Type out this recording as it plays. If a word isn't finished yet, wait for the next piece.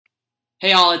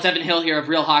Hey all, it's Evan Hill here of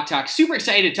Real Hawk Talk. Super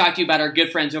excited to talk to you about our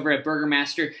good friends over at Burger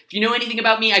Master. If you know anything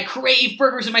about me, I crave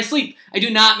burgers in my sleep. I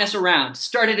do not mess around.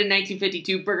 Started in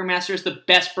 1952, Burger Master is the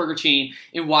best burger chain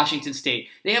in Washington State.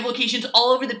 They have locations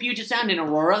all over the Puget Sound in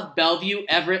Aurora, Bellevue,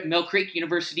 Everett, Mill Creek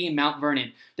University, and Mount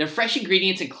Vernon. Their fresh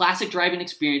ingredients and classic driving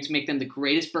experience make them the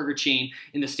greatest burger chain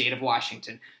in the state of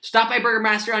Washington. Stop by Burger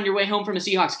Master on your way home from a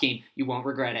Seahawks game. You won't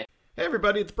regret it. Hey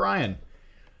everybody, it's Brian.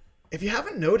 If you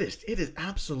haven't noticed, it is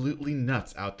absolutely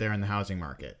nuts out there in the housing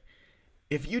market.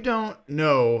 If you don't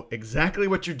know exactly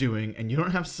what you're doing and you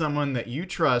don't have someone that you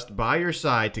trust by your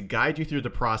side to guide you through the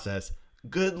process,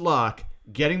 good luck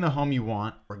getting the home you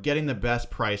want or getting the best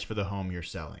price for the home you're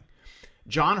selling.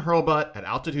 John Hurlbut at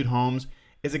Altitude Homes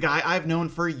is a guy I've known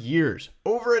for years,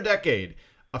 over a decade,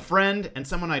 a friend and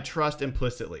someone I trust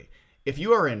implicitly. If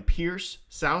you are in Pierce,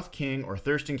 South King, or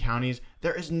Thurston counties,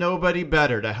 there is nobody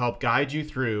better to help guide you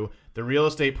through the real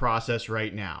estate process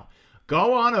right now.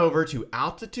 Go on over to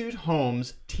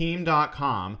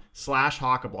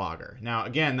altitudehomesteam.com/hawkblogger. Now,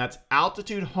 again, that's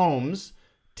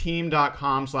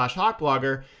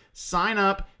altitudehomesteam.com/hawkblogger. Sign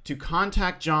up to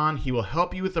contact John. He will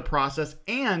help you with the process,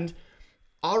 and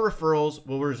all referrals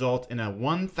will result in a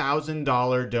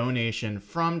 $1,000 donation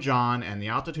from John and the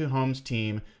Altitude Homes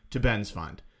team to Ben's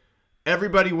Fund.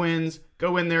 Everybody wins.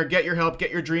 Go in there, get your help,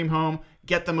 get your dream home,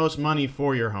 get the most money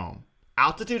for your home.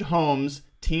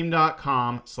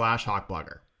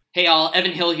 altitudehomesteam.com/hawkblogger. Hey all,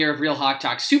 Evan Hill here of Real Hawk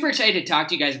Talk. Super excited to talk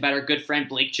to you guys about our good friend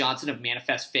Blake Johnson of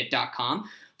ManifestFit.com.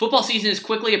 Football season is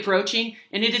quickly approaching,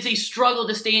 and it is a struggle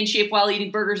to stay in shape while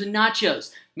eating burgers and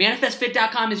nachos.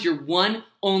 ManifestFit.com is your one,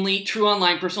 only, true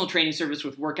online personal training service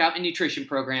with workout and nutrition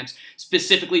programs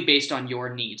specifically based on your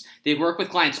needs. They work with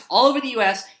clients all over the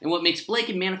U.S., and what makes Blake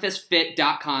and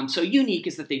ManifestFit.com so unique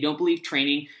is that they don't believe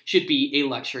training should be a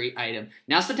luxury item.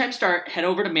 Now's the time to start. Head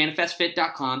over to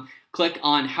ManifestFit.com. Click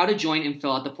on how to join and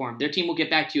fill out the form. Their team will get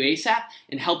back to you ASAP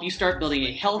and help you start building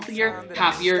a healthier,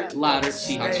 happier, louder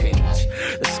Seahawks fan.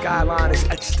 The skyline is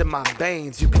etched in my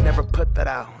veins. You can never put that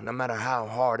out, no matter how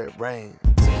hard it rains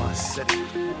in my city.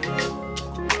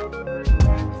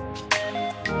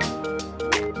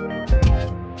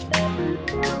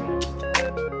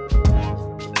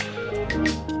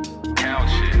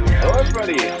 Hello,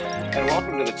 everybody, and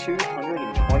welcome to the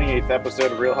 228th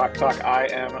episode of Real Hawk Talk. I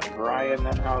am Brian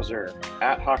Hauser,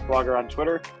 at Hawkblogger on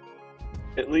Twitter.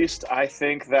 At least I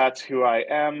think that's who I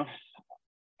am.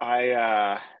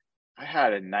 I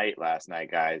had a night last night,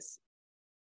 guys.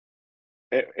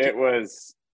 It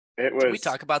was. Can we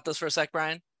talk about this for a sec,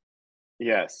 Brian?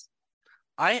 Yes.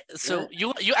 You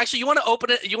want to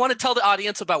open it? You want to tell the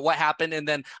audience about what happened, and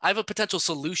then I have a potential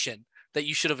solution that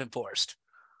you should have enforced.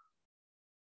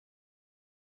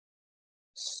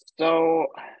 So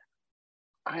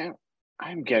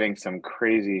I'm getting some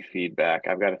crazy feedback.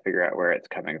 I've got to figure out where it's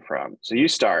coming from. So you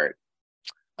start.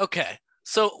 Okay.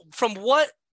 So from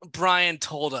what Brian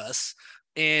told us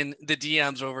in the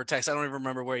DMs over text, I don't even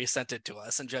remember where he sent it to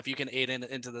us. And Jeff, you can aid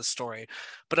into this story.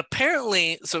 But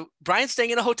apparently, so Brian's staying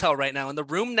in a hotel right now, and the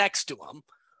room next to him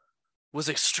was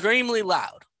extremely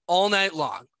loud all night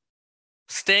long.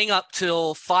 Staying up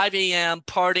till 5 a.m.,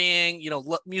 partying,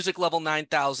 music level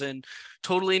 9,000,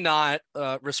 totally not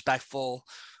respectful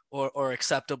or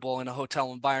acceptable in a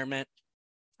hotel environment.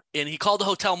 And he called the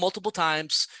hotel multiple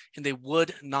times, and they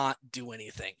would not do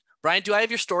anything. Brian, do I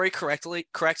have your story correct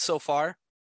so far?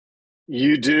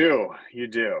 You do.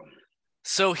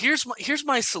 So here's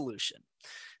my solution.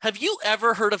 Have you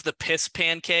ever heard of the piss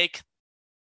pancake?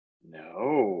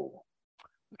 No.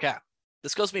 Okay.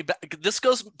 This goes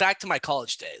back to my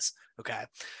college days. Okay.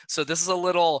 So this is a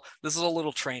little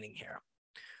training here.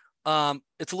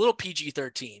 It's a little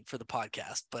PG-13 for the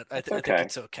podcast, but I think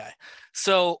it's okay.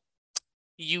 So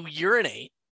you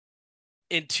urinate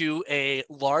into a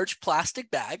large plastic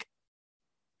bag.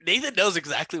 Nathan knows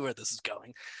exactly where this is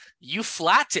going. You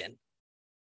flatten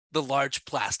the large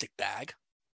plastic bag.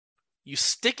 You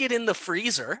stick it in the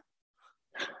freezer.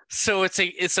 So it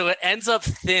ends up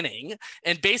thinning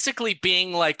and basically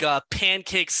being like a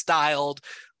pancake styled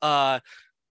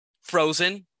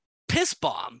frozen piss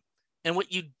bomb. And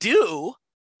what you do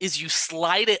is you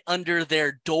slide it under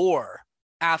their door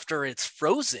after it's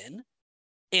frozen,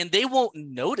 and they won't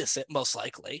notice it most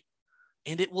likely,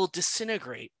 and it will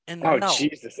disintegrate and melt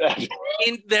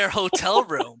in their hotel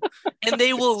room. And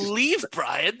they will leave,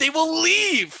 Brian. They will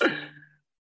leave.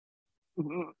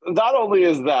 Not only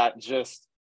is that just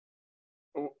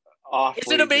awfully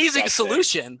it's an amazing disgusting.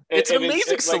 Solution. It's an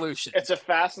amazing solution. It's a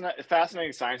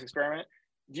fascinating science experiment.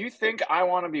 Do you think I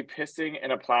want to be pissing in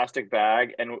a plastic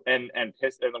bag and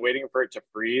piss and waiting for it to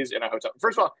freeze in a hotel?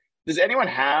 First of all, Does anyone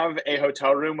have a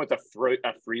hotel room with a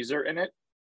freezer in it?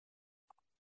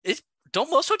 Don't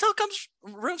most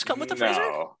rooms come with a freezer?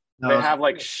 No. They have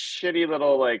like shitty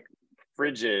little like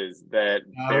fridges that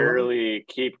barely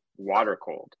keep water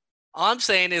cold. All I'm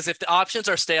saying is if the options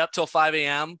are stay up till 5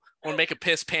 a.m. or make a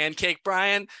piss pancake,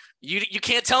 Brian, you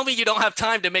can't tell me you don't have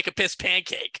time to make a piss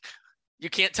pancake. You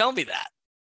can't tell me that.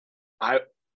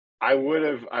 I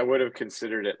would have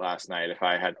considered it last night if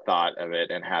I had thought of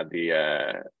it and had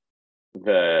the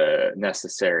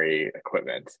necessary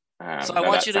equipment. So I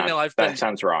want you to know that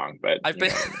sounds wrong, but I've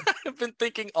been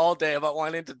thinking all day about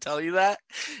wanting to tell you that,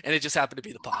 and it just happened to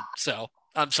be the pod. So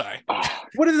I'm sorry.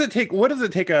 What does it take? What does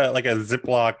it take a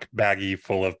Ziploc baggie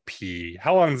full of pee?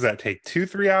 How long does that take?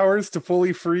 2-3 hours to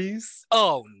fully freeze?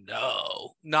 Oh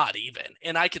no, not even.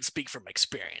 And I can speak from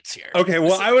experience here. Okay,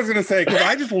 well, I was gonna say, because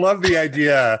I just love the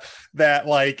idea that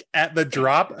like at the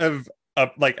drop of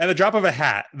a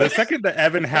hat, the second that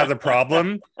Evan has a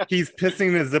problem, he's pissing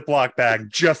in a Ziploc bag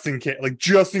just in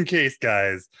case,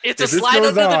 guys. It's a slide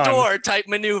under the door type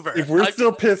maneuver. If we're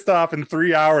still pissed off in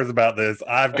 3 hours about this,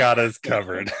 I've got us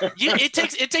covered.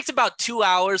 It takes about 2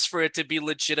 hours for it to be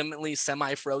legitimately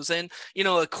semi-frozen.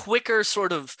 A quicker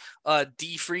sort of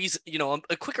defreeze,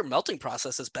 a quicker melting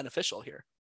process is beneficial here.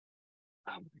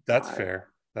 That's fair.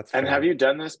 And have you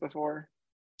done this before?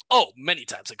 Oh, many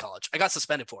times in college. I got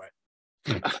suspended for it.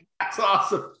 That's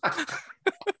awesome.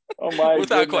 Oh my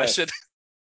Without goodness. question.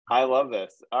 I love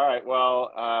this. All right.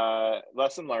 Well,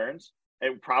 lesson learned.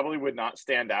 It probably would not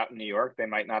stand out in New York. They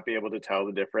might not be able to tell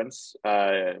the difference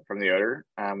from the odor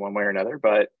one way or another.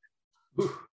 But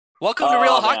welcome to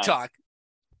Real Hawk Talk.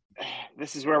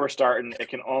 This is where we're starting. It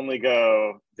can only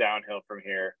go downhill from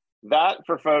here. That,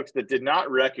 for folks that did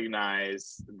not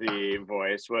recognize the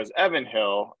voice, was Evan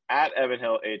Hill at Evan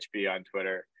Hill HB on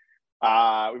Twitter.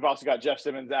 We've also got Jeff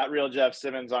Simmons at Real Jeff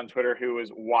Simmons on Twitter, who was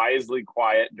wisely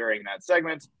quiet during that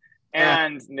segment,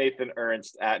 and Nathan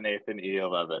Ernst at Nathan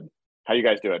E11. How you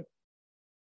guys doing?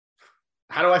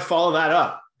 How do I follow that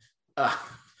up?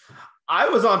 I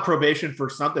was on probation for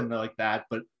something like that,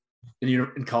 but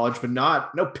in college, but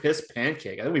no piss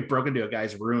pancake. I think we broke into a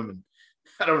guy's room, and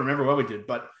I don't remember what we did,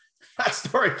 but that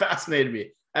story fascinated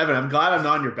me. Evan, I'm glad I'm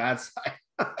not on your bad side.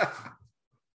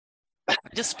 I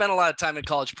just spent a lot of time in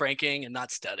college pranking and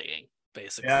not studying,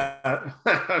 basically. Yeah,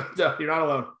 you're not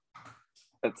alone.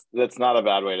 That's not a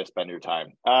bad way to spend your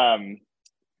time.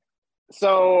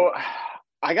 So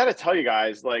I got to tell you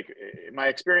guys, like, my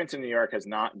experience in New York has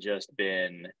not just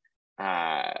been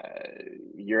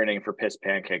yearning for piss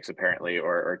pancakes, apparently,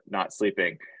 or not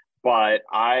sleeping, but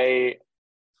I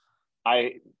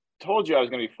told you I was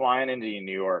going to be flying into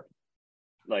New York,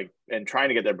 and trying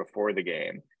to get there before the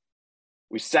game.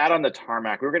 We sat on the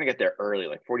tarmac. We were going to get there early,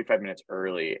 like 45 minutes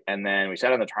early. And then we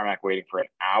sat on the tarmac waiting for an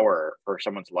hour for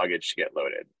someone's luggage to get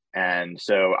loaded. And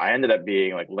so I ended up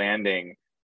landing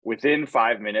within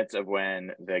 5 minutes of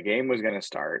when the game was going to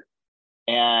start,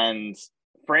 and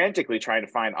frantically trying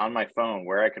to find on my phone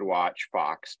where I could watch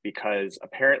Fox, because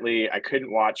apparently I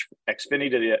couldn't watch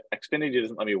Xfinity. Xfinity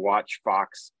doesn't let me watch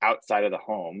Fox outside of the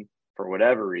home for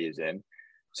whatever reason.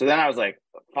 So then I was like,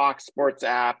 Fox Sports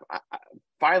app.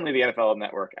 Finally, the NFL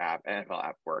app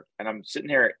worked. And I'm sitting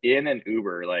here in an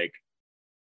Uber,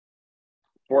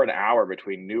 for an hour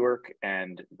between Newark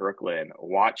and Brooklyn,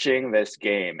 watching this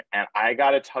game. And I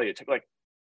got to tell you, it took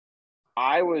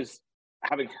I was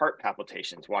having heart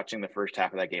palpitations watching the first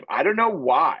half of that game. I don't know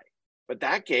why, but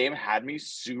that game had me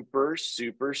super,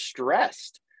 super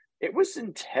stressed. It was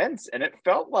intense, and it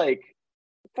felt like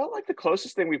the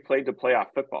closest thing we played to playoff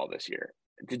football this year.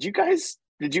 Did you guys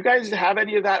have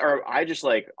any of that, or I just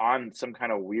on some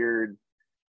kind of weird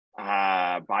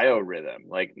biorhythm?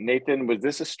 Nathan, was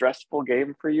this a stressful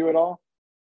game for you at all?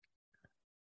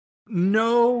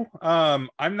 No,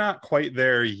 I'm not quite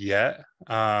there yet.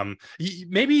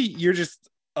 Maybe you're just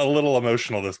a little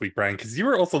emotional this week, Brian, because you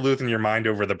were also losing your mind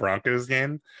over the Broncos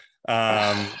game.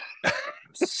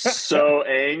 So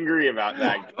angry about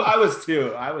that. I was too.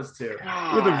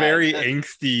 With a very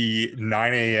angsty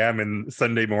 9 a.m. and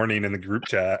Sunday morning in the group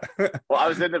chat. Well, I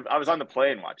was on the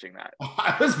plane watching that.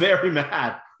 I was very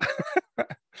mad.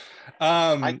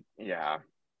 I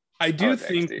do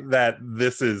think angsty. that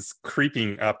this is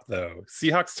creeping up, though.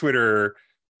 Seahawks Twitter,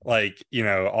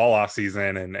 all off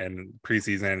season and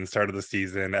preseason and start of the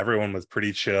season, everyone was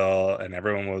pretty chill, and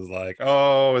everyone was like,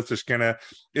 oh, it's gonna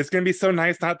be so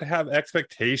nice not to have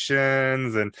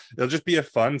expectations, and it'll just be a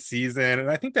fun season.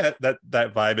 And I think that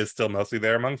vibe is still mostly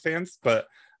there among fans, but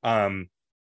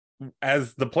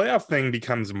as the playoff thing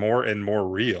becomes more and more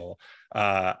real,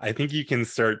 I think you can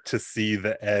start to see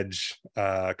the edge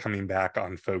coming back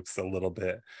on folks a little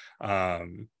bit.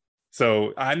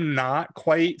 So I'm not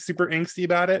quite super angsty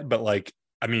about it, but like,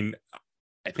 I mean,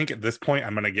 I think at this point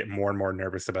I'm going to get more and more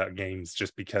nervous about games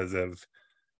just because of,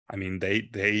 I mean,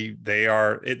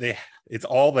 it's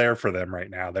all there for them right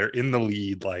now. They're in the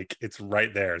lead, like it's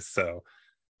right there. So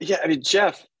yeah, I mean,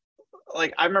 Jeff,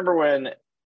 like I remember when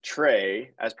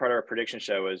Trey, as part of our prediction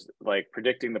show, was like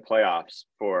predicting the playoffs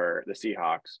for the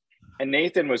Seahawks, and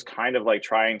Nathan was kind of like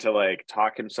trying to like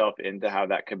talk himself into how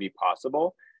that could be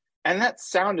possible. And that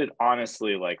sounded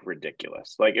honestly like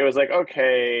ridiculous. Like it was like,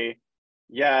 okay,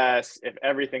 yes, if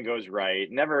everything goes right,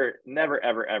 never,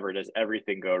 ever, ever does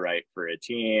everything go right for a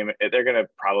team. They're going to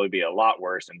probably be a lot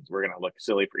worse, and we're going to look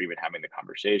silly for even having the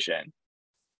conversation.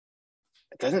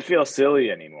 It doesn't feel silly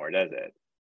anymore, does it?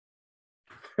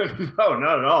 No,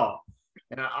 not at all.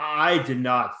 And I did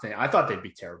not think, I thought they'd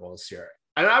be terrible this year.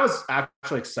 And I was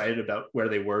actually excited about where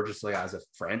they were just like as a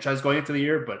franchise going into the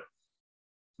year, but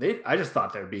I just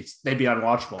thought they'd be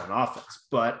unwatchable in offense.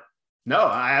 But no,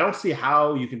 I don't see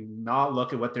how you can not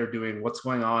look at what they're doing, what's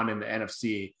going on in the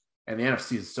NFC. And the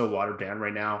NFC is so watered down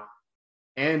right now.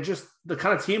 And just the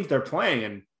kind of teams they're playing.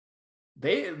 And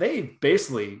they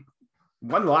basically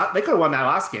won they could have won that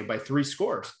last game by 3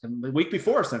 scores. And the week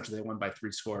before, essentially, they won by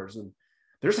 3 scores. And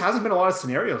there just hasn't been a lot of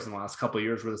scenarios in the last couple of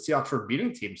years where the Seahawks were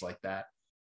beating teams like that.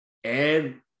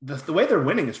 And the way they're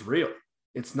winning is real.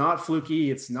 It's not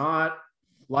fluky. It's not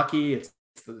lucky. It's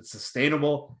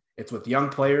sustainable. It's with young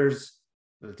players.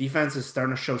 The defense is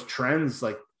starting to show trends.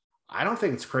 Like, I don't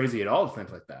think it's crazy at all to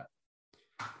think like that.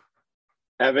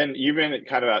 Evan, you've been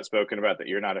kind of outspoken about that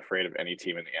you're not afraid of any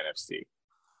team in the NFC.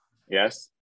 Yes?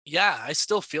 Yeah, I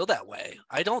still feel that way.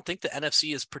 I don't think the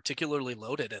NFC is particularly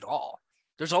loaded at all.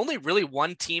 There's only really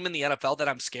one team in the NFL that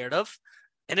I'm scared of,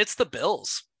 and it's the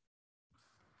Bills.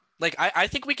 Like, I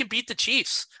think we can beat the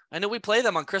Chiefs. I know we play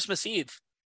them on Christmas Eve.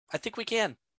 I think we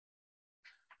can.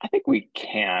 I think we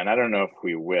can. I don't know if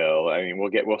we will. I mean,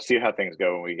 we'll see how things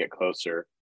go when we get closer.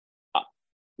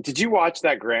 Did you watch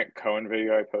that Grant Cohn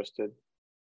video I posted?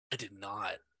 I did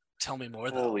not. Tell me more,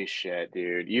 though. Holy shit,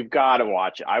 dude. You've got to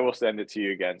watch it. I will send it to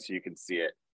you again so you can see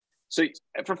it. So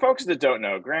for folks that don't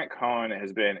know, Grant Cohn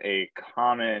has been a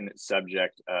common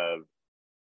subject of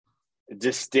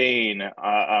disdain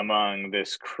among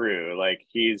this crew. Like,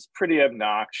 he's pretty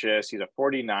obnoxious. He's a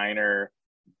 49er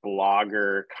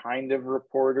blogger, kind of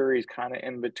reporter. He's kind of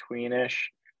in betweenish,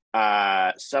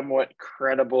 somewhat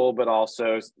credible, but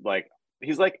also like,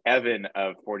 he's like Evan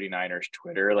of 49ers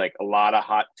Twitter, like a lot of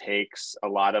hot takes, a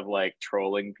lot of like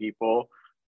trolling people.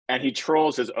 And he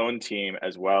trolls his own team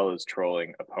as well as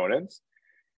trolling opponents.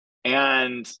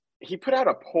 And he put out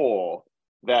a poll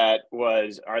that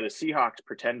was, are the Seahawks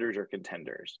pretenders or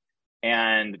contenders?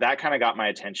 And that kind of got my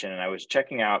attention. And I was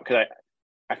checking out, because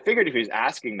I figured if he was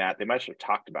asking that, they might have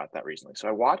talked about that recently. So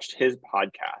I watched his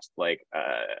podcast, like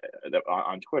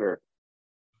on Twitter.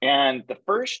 And the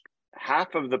first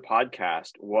half of the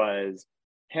podcast was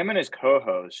him and his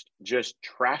co-host just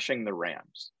trashing the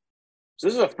Rams. So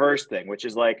this is the first thing, which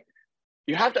is like,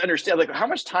 you have to understand, like, how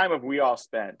much time have we all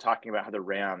spent talking about how the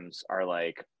Rams are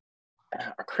like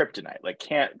a kryptonite? Like,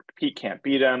 Pete can't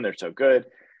beat them. They're so good.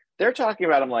 They're talking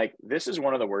about them like, this is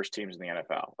one of the worst teams in the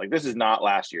NFL. Like, this is not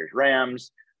last year's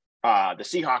Rams. The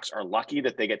Seahawks are lucky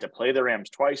that they get to play the Rams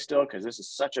twice still, because this is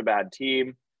such a bad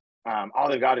team. All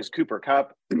they've got is Cooper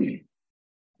Kupp.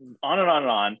 On and on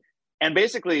and on. And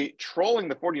basically trolling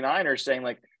the 49ers, saying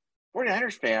like,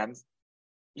 49ers fans,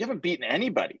 you haven't beaten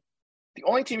anybody. The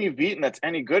only team you've beaten that's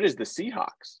any good is the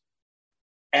Seahawks.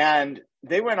 And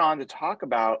they went on to talk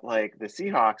about like the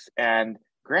Seahawks, and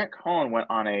Grant Cohn went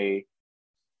on a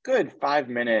good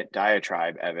 5-minute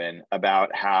diatribe, Evan,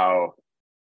 about how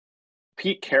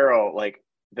Pete Carroll, like,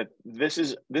 that this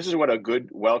is what a good,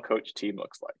 well-coached team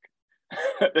looks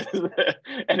like. This is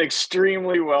an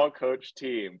extremely well-coached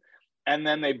team. And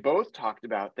then they both talked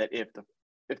about that if the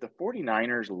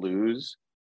 49ers lose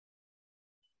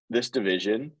this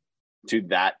division to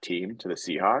that team, to the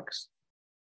Seahawks,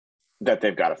 that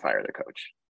they've got to fire their coach.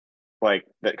 Like,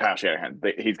 that Kyle Shanahan,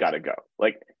 he's got to go.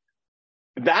 Like,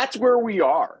 that's where we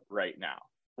are right now.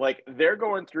 Like, they're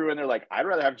going through and they're like, I'd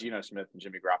rather have Geno Smith than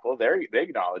Jimmy Garoppolo. They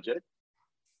acknowledge it.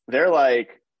 They're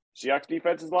like, Seahawks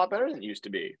defense is a lot better than it used to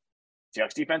be.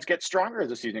 Seahawks defense gets stronger as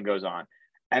the season goes on.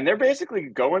 And they're basically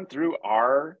going through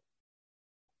our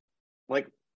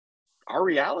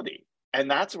reality. And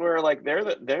that's where, like,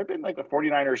 they've been like the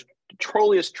 49ers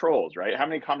trolliest trolls, right? How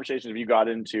many conversations have you got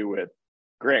into with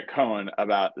Grant Cohn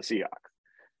about the Seahawks?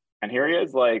 And here he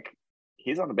is, like,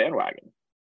 he's on the bandwagon.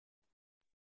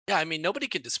 Yeah, I mean, nobody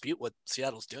can dispute what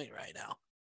Seattle's doing right now.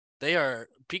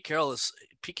 Pete Carroll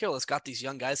has got these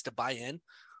young guys to buy in.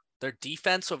 Their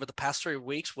defense over the past 3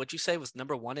 weeks, what'd you say was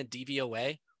number 1 in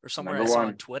DVOA or somewhere Number I saw one.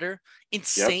 on Twitter?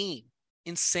 Insane.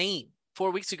 Insane.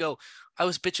 4 weeks ago,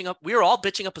 we were all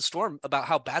bitching up a storm about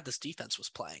how bad this defense was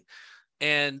playing.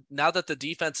 And now that the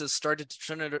defense has started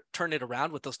to turn it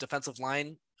around with those defensive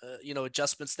line,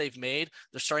 adjustments they've made,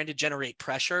 they're starting to generate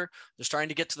pressure. They're starting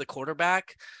to get to the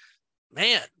quarterback.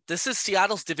 Man, this is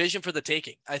Seattle's division for the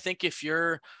taking. I think if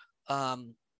you're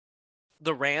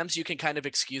the Rams, you can kind of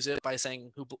excuse it by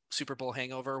saying Super Bowl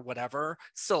hangover, whatever.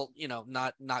 Still,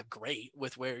 not great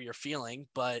with where you're feeling.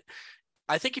 But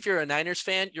I think if you're a Niners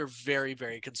fan, you're very,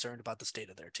 very concerned about the state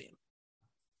of their team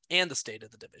and the state of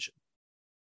the division.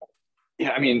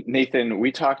 Yeah, I mean, Nathan,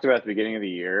 we talked about at the beginning of the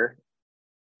year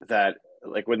that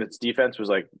like when its defense was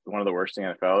like one of the worst in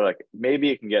the NFL, like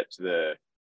maybe it can get to the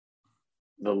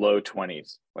low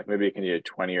 20s, like maybe it can be a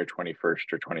 20 or 21st or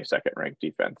 22nd ranked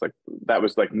defense. Like that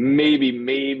was like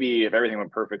maybe if everything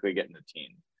went perfectly, get in the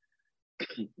team.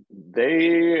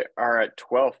 They are at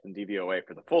 12th in DVOA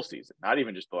for the full season, not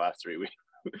even just the last 3 weeks.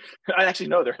 I actually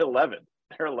know they're 11th.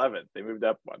 They're 11th. They moved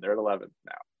up one. They're at 11th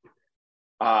now.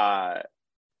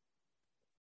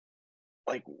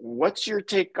 Like, what's your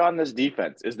take on this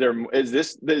defense? Is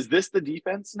this the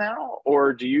defense now,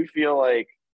 or do you feel like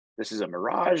this is a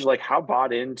mirage? Like, how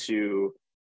bought into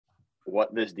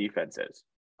what this defense is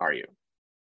are you?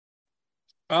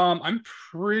 I'm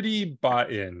pretty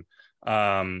bought in.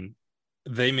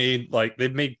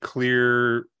 They've made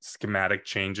clear schematic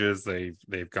changes.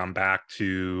 They've gone back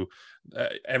to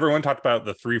everyone talked about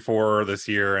the 3-4 this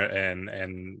year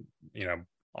and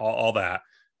all that.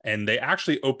 And they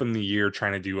actually opened the year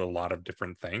trying to do a lot of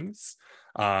different things.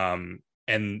 And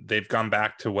they've gone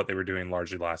back to what they were doing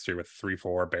largely last year with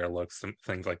 3-4, bear looks, and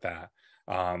things like that.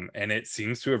 And it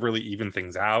seems to have really evened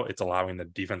things out. It's allowing the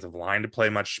defensive line to play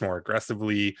much more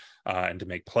aggressively and to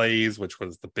make plays, which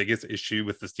was the biggest issue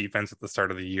with this defense at the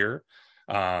start of the year.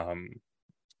 If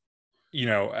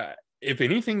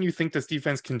anything, you think this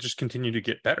defense can just continue to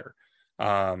get better.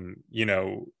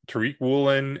 Tariq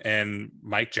Woolen and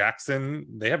Mike Jackson,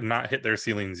 they have not hit their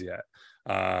ceilings yet.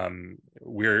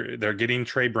 They're getting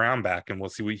Trey Brown back, and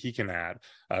we'll see what he can add.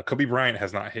 Kobe Bryant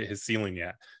has not hit his ceiling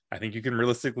yet. I think you can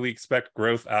realistically expect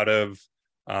growth out of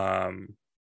both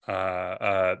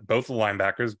the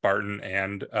linebackers, Barton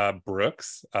and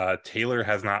Brooks. Taylor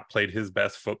has not played his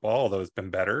best football, although it's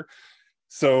been better.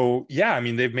 So yeah, I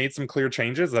mean, they've made some clear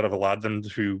changes that have allowed them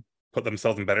to put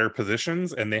themselves in better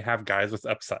positions, and they have guys with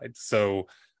upside. So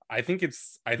I think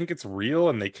it's real,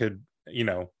 and they could, I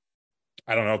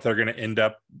don't know if they're going to end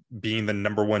up being the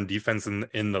number 1 defense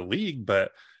in the league,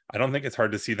 but I don't think it's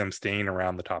hard to see them staying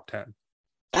around the top 10.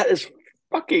 That is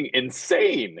fucking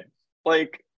insane.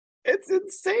 Like, it's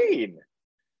insane.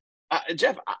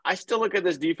 Jeff, I still look at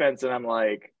this defense and I'm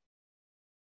like,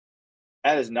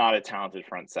 that is not a talented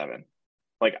front seven.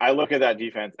 Like, I look at that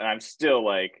defense and I'm still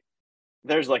like,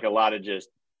 there's like a lot of just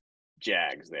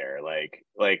jags there, like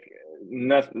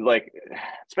nothing, like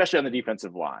especially on the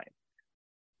defensive line.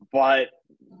 But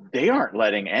they aren't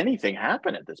letting anything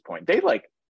happen at this point.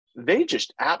 They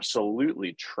just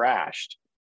absolutely trashed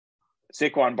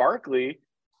Saquon Barkley.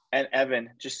 And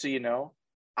Evan, just so you know,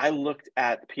 I looked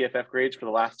at PFF grades for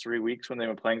the last 3 weeks when they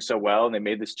were playing so well, and they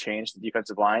made this change to the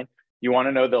defensive line. You want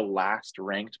to know the last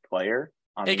ranked player?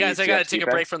 Hey guys, I got to take a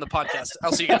break from the podcast.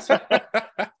 I'll see you guys.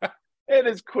 It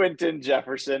is Quentin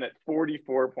Jefferson at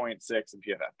 44.6 in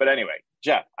PFF. But anyway,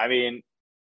 Jeff, I mean,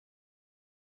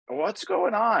 what's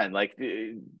going on? Like,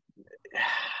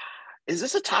 is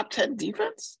this a top 10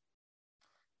 defense?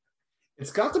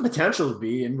 It's got the potential to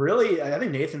be. And really, I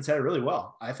think Nathan said it really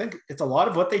well. I think it's a lot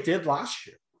of what they did last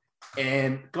year.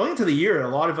 And going into the year, a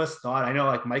lot of us thought, I know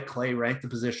like Mike Clay ranked the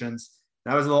positions,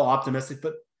 and I was a little optimistic,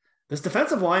 but this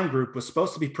defensive line group was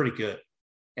supposed to be pretty good.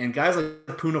 And guys like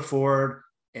Poona Ford,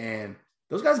 and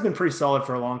those guys have been pretty solid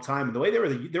for a long time. And the way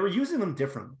they were using them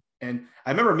differently. And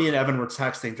I remember me and Evan were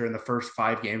texting during the first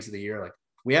 5 games of the year, like,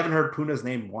 we haven't heard Poona's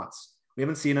name once. We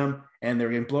haven't seen him, and they're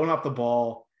getting blown off the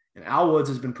ball. And Al Woods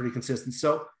has been pretty consistent.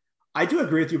 So I do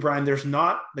agree with you, Brian. There's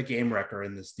not the game wrecker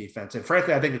in this defense. And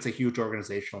frankly, I think it's a huge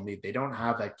organizational need. They don't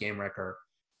have that game wrecker.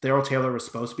 Darrell Taylor was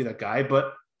supposed to be that guy,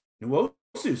 but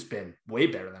Nwosu's been way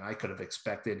better than I could have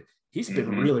expected. He's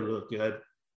been really, really good.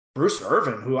 Bruce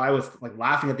Irvin, who I was like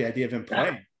laughing at the idea of him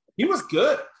playing, he was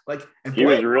good. Like, and he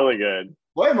was really good.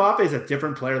 Boye Mafe is a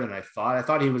different player than I thought. I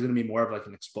thought he was going to be more of like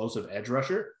an explosive edge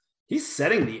rusher. He's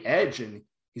setting the edge, and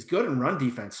he's good in run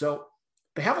defense. So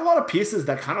they have a lot of pieces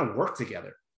that kind of work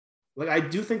together. Like, I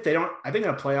do think I think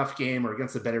in a playoff game or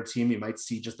against a better team, you might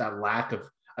see just that lack of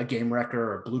a game wrecker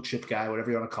or a blue chip guy, whatever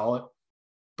you want to call it.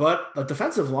 But the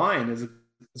defensive line is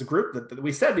a group that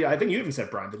we said, I think you even said,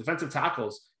 Brian, the defensive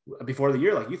tackles before the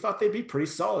year, like you thought they'd be pretty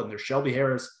solid. And there's Shelby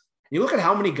Harris. You look at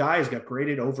how many guys got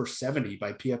graded over 70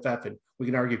 by PFF, and we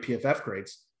can argue PFF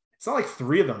grades. It's not like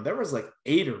 3 of them. There was like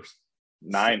 8 or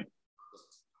 9.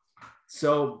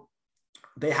 So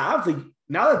they have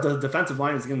now that the defensive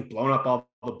line is getting blown up all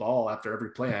the ball after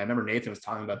every play. I remember Nathan was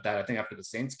talking about that, I think after the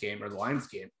Saints game or the Lions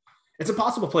game. It's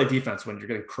impossible to play defense when you're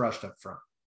getting crushed up front.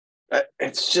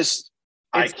 It's just,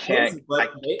 I can't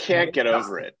get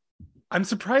over it. I'm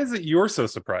surprised that you're so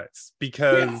surprised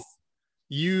because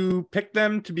you picked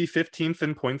them to be 15th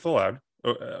in points allowed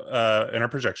in our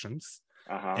projections.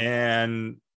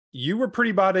 And you were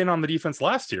pretty bought in on the defense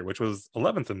last year, which was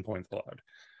 11th in points allowed.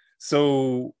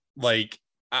 So, like,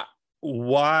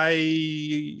 why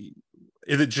is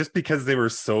it just because they were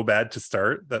so bad to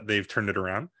start that they've turned it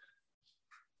around?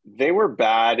 They were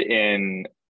bad in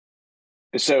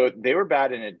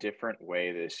a different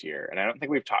way this year, and I don't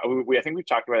think I think we've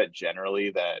talked about it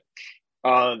generally that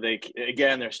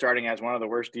they're starting as one of the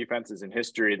worst defenses in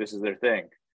history. This is their thing.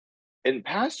 In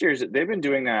past years, they've been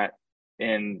doing that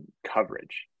in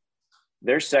coverage.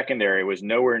 Their secondary was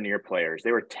nowhere near players.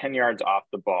 They were 10 yards off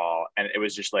the ball, and it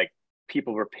was just like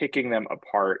people were picking them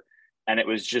apart, and it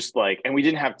was just like, and we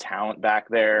didn't have talent back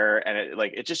there, and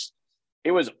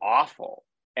it was awful.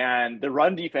 And the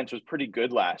run defense was pretty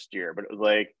good last year, but it was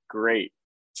like great.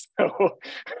 So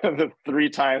the 3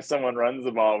 times someone runs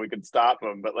the ball, we could stop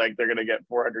them, but like they're going to get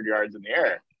 400 yards in the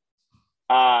air.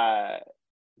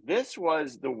 This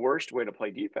was the worst way to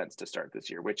play defense to start this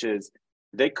year, which is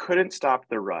they couldn't stop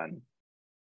the run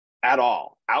at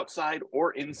all, outside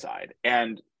or inside.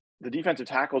 And the defensive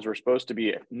tackles were supposed to be,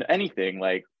 if anything,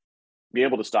 like be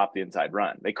able to stop the inside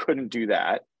run. They couldn't do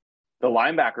that. The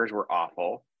linebackers were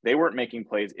awful. They weren't making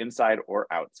plays inside or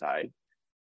outside.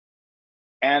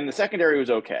 And the secondary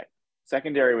was okay.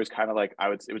 Secondary was kind of like,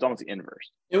 it was almost the inverse.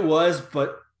 It was,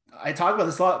 but I talk about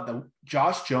this a lot.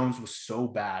 Josh Jones was so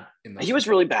bad in this. He was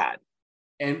really bad.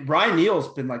 And Ryan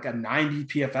Neal's been like a 90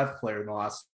 PFF player in the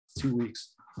last 2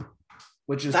 weeks,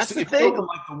 which is that's the thing. From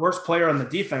like the worst player on the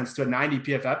defense to a 90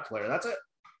 PFF player. That's it.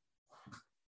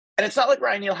 And it's not like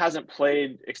Ryan Neal hasn't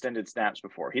played extended snaps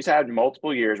before. He's had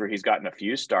multiple years where he's gotten a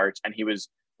few starts, and he was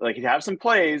like, he'd have some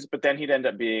plays, but then he'd end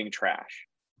up being trash.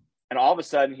 And all of a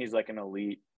sudden he's like an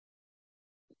elite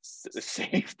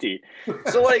safety.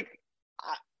 So like,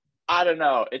 I don't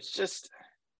know. It's just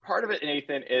part of it,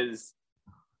 Nathan, is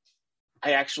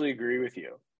I actually agree with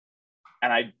you.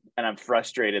 And I'm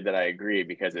frustrated that I agree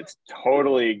because it's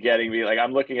totally getting me. Like,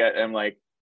 I'm looking at it and I'm like,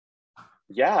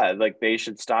 yeah, like they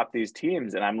should stop these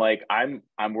teams. And I'm like, I'm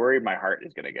worried my heart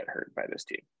is going to get hurt by this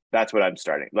team. That's what I'm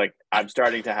starting. Like, I'm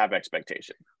starting to have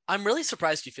expectation. I'm really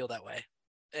surprised you feel that way.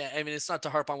 I mean, it's not to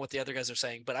harp on what the other guys are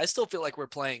saying, but I still feel like we're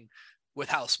playing with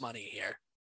house money here.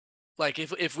 Like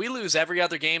if we lose every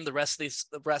other game the rest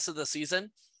of the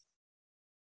season,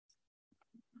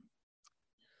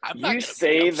 I'm not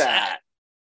say that.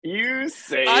 You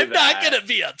say I'm that. not gonna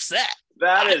be upset.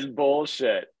 That is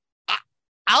bullshit.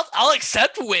 I'll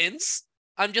accept wins.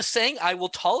 I'm just saying I will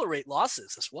tolerate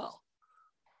losses as well.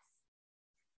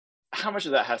 How much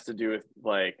of that has to do with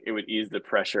like it would ease the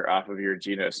pressure off of your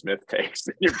Geno Smith takes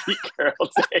and your Pete Carroll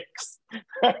takes?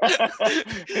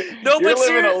 No, you're but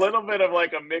living a little bit of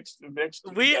like a mixed.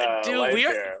 We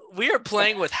are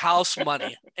playing with house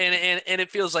money, and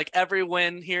it feels like every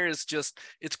win here is just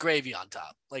it's gravy on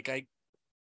top. Like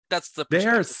that's the they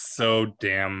are so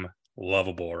damn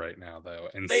lovable right now though,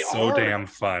 and they so are. damn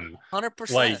fun.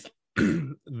 100%. Like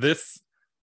this.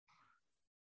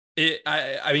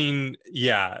 I mean,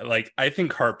 yeah, like I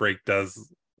think heartbreak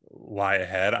does lie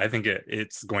ahead. I think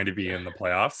it's going to be in the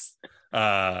playoffs.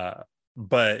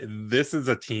 But this is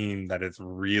a team that is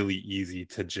really easy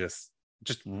to just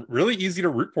really easy to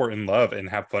root for and love and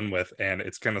have fun with, and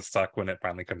it's gonna suck when it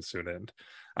finally comes to an end.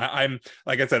 I'm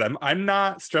like I said, I'm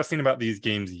not stressing about these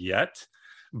games yet,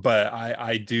 but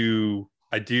I do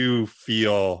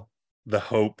feel the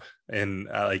hope, and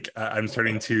I'm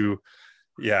starting to.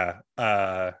 Yeah,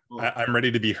 I'm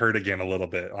ready to be hurt again a little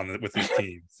bit with these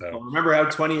teams. So well, remember how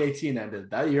 2018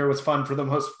 ended? That year was fun for the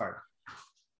most part.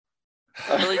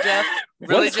 Really, Jeff?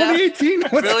 Really, What's 2018?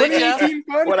 What's really, 2018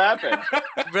 fun? What happened?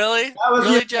 Really?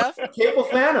 Really, Jeff? Cable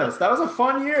Thanos. That was a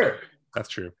fun year. That's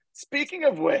true. Speaking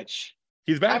of which,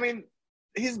 he's back. I mean,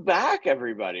 he's back,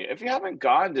 everybody. If you haven't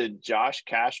gone to Josh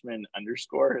Cashman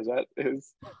 _, is that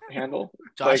his handle?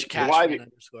 Josh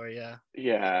Cashman _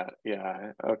 yeah.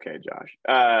 Yeah. Okay, Josh.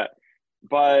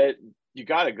 But you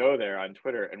got to go there on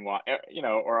Twitter and watch,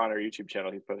 or on our YouTube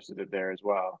channel. He posted it there as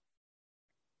well.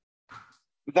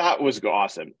 That was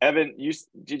awesome. Evan,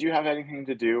 did you have anything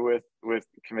to do with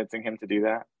convincing him to do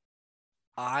that?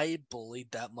 I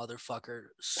bullied that motherfucker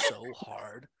so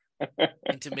hard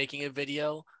into making a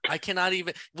video. I cannot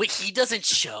even, what he doesn't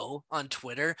show on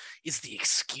Twitter is the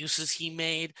excuses he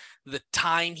made, the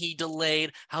time he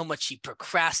delayed, how much he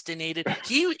procrastinated.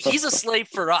 He's a slave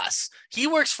for us. He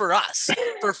works for us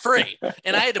for free.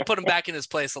 And I had to put him back in his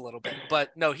place a little bit, but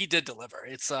no, he did deliver.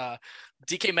 It's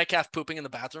DK Metcalf pooping in the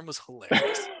bathroom was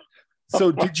hilarious.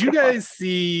 So did you guys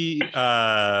see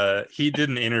he did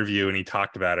an interview and he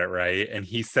talked about it, right? And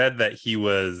he said that he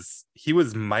was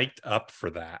mic'd up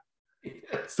for that.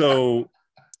 So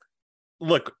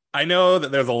look, I know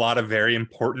that there's a lot of very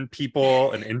important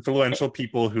people and influential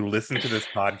people who listen to this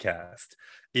podcast.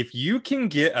 If you can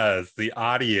get us the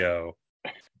audio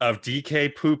of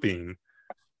DK pooping,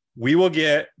 we will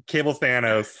get Cable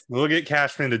Thanos, we'll get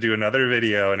Cashman to do another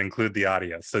video and include the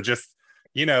audio. So just,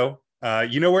 you know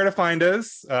where to find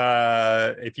us.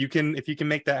 If you can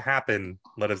make that happen,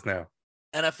 let us know.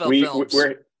 NFL Films.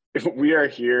 We are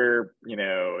here,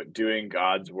 doing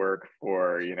God's work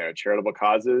for, charitable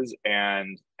causes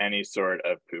and any sort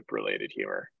of poop related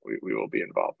humor. We will be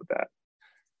involved with that.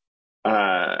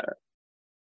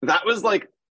 That was like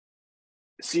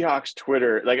Seahawks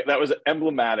Twitter, like that was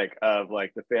emblematic of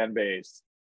like the fan base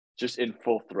just in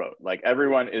full throat. Like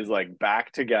everyone is like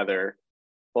back together,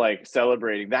 like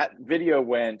celebrating. That video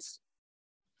went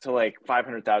to like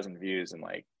 500,000 views in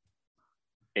like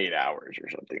 8 hours or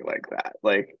something like that.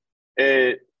 Like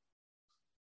it's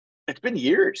been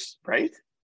years, right?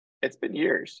 It's been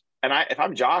years. And if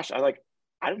I'm Josh, I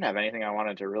didn't have anything I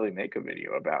wanted to really make a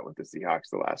video about with the Seahawks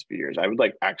the last few years. I would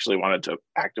actually wanted to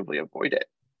actively avoid it.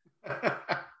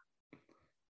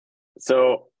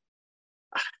 So,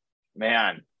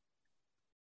 man,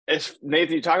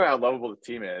 Nathan, you talk about how lovable the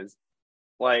team is.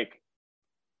 Like,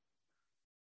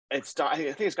 I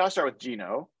think it's got to start with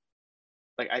Geno.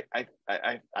 Like,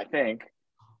 I think,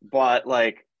 but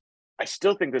like, I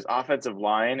still think this offensive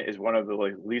line is one of the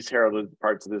least heralded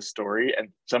parts of this story. And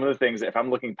some of the things, if I'm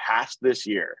looking past this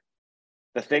year,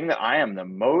 the thing that I am the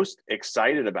most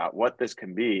excited about what this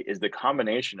can be is the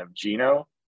combination of Geno.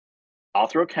 I'll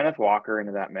throw Kenneth Walker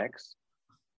into that mix,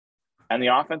 and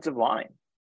the offensive line.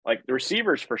 Like the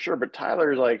receivers for sure, but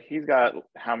Tyler's like, he's got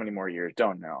how many more years?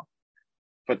 Don't know.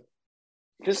 But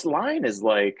this line is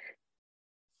like,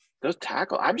 those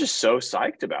tackle. I'm just so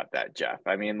psyched about that, Jeff.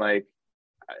 I mean, like,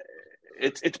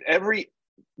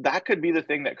 that could be the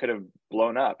thing that could have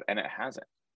blown up, and it hasn't.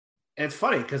 And it's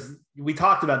funny because we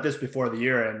talked about this before the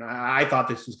year, and I thought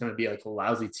this was going to be like a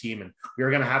lousy team, and we were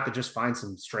going to have to just find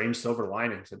some strange silver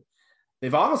linings. And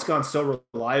they've almost gone so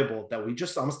reliable that we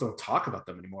just almost don't talk about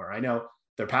them anymore. I know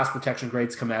their pass protection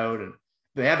grades come out, and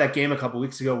they had that game a couple of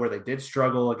weeks ago where they did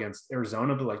struggle against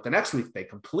Arizona, but like the next week they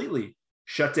completely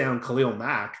shut down Khalil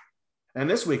Mack. And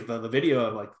this week the video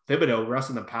of like Thibodeau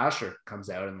wrestling the passer comes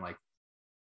out, and like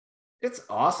it's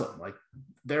awesome. Like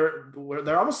they're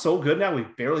almost so good now we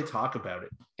barely talk about it,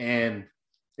 and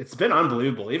it's been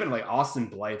unbelievable. Even like Austin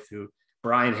Blythe, who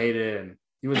Brian hated, and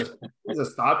he was a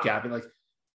stopgap, and like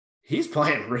he's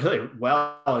playing really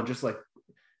well, and just like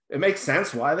it makes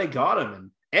sense why they got him.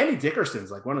 And Andy Dickerson's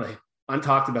like one of the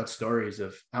untalked about stories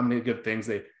of how many good things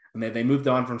they moved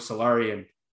on from Solari, and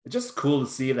it's just cool to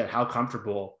see that how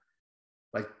comfortable.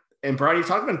 Like, and Brian, you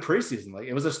talked about preseason, like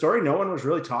it was a story no one was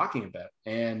really talking about,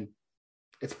 and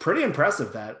it's pretty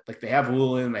impressive that like they have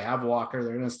Woolen, they have Walker,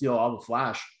 they're going to steal all the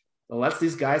flash. It lets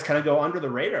these guys kind of go under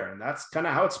the radar, and that's kind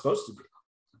of how it's supposed to be.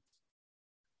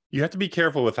 You have to be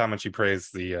careful with how much you praise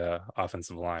the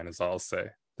offensive line, is all I'll say.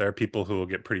 There are people who will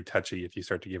get pretty touchy if you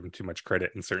start to give them too much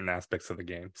credit in certain aspects of the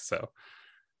game. So,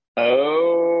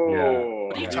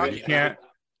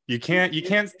 you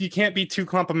can't be too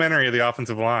complimentary of the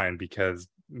offensive line, because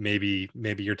maybe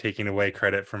you're taking away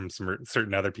credit from some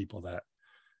certain other people that,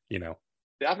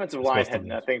 the offensive line had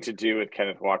nothing to do with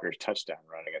Kenneth Walker's touchdown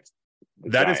run against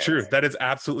the That Giants. is true. That is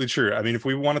absolutely true. I mean, if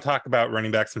we want to talk about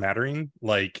running backs mattering,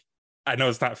 like, I know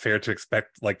it's not fair to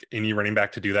expect like any running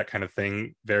back to do that kind of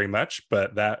thing very much,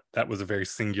 but that was a very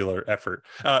singular effort.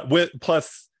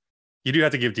 Plus, you do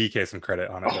have to give DK some credit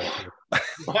on it.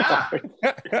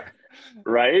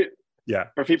 Right? Yeah.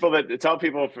 For people that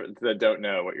that don't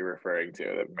know what you're referring to,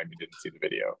 that maybe didn't see the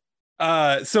video.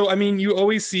 So I mean, you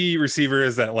always see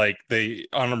receivers that like they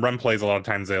on run plays, a lot of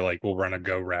times they like will run a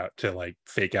go route to like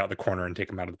fake out the corner and take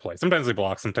them out of the play. Sometimes they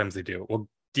block, sometimes they do. Well,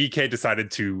 DK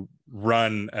decided to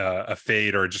run a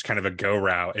fade or just kind of a go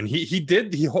route, and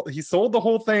he sold the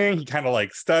whole thing. He kind of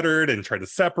like stuttered and tried to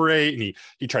separate, and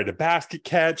he tried to basket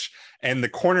catch, and the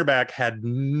cornerback had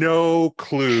no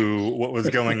clue what was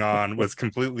going on, was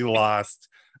completely lost.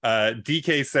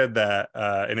 DK said that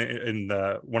in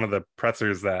one of the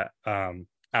pressers that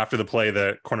after the play,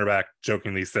 the cornerback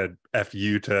jokingly said "F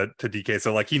you" to DK.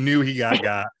 So like he knew he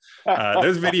got.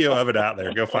 There's video of it out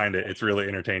there. Go find it. It's really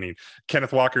entertaining.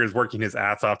 Kenneth Walker is working his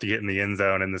ass off to get in the end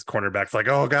zone, and this cornerback's like,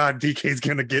 "Oh God, DK's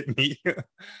gonna get me."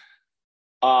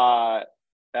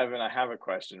 Evan, I have a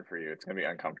question for you. It's gonna be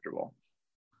uncomfortable.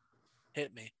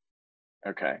 Hit me.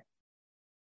 Okay.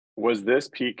 Was this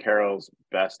Pete Carroll's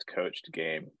best coached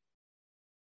game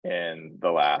in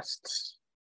the last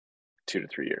 2 to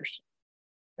 3 years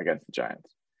against the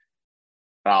Giants?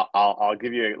 I'll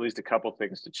give you at least a couple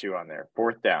things to chew on there.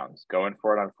 Fourth downs, going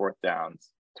for it on fourth downs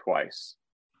twice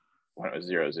when it was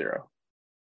 0-0.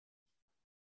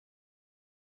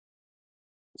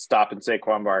 Stop and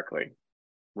Saquon Barkley,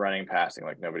 running, passing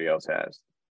like nobody else has.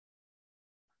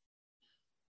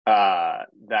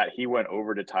 That he went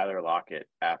over to Tyler Lockett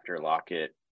after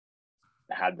Lockett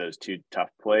had those 2 tough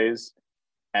plays,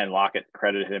 and Lockett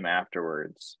credited him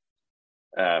afterwards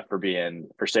for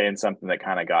saying something that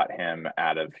kind of got him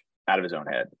out of his own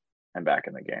head and back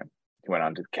in the game. He went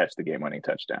on to catch the game-winning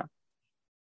touchdown.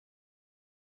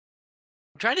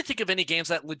 I'm trying to think of any games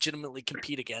that legitimately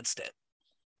compete against it.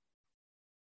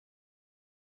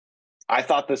 I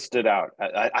thought this stood out.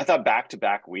 I thought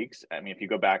back-to-back weeks. I mean, if you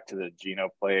go back to the Geno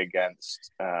play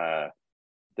against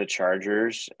the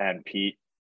Chargers and Pete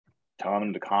telling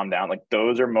him to calm down, like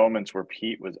those are moments where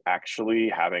Pete was actually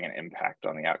having an impact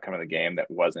on the outcome of the game that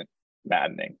wasn't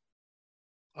maddening.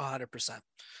 100%.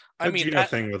 I mean, Geno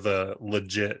thing with a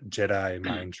legit Jedi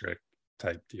mind trick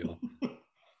type deal.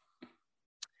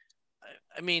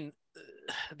 I mean,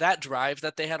 that drive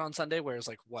that they had on Sunday, where it was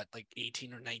like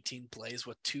 18 or 19 plays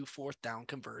with 2 fourth down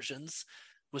conversions,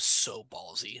 was so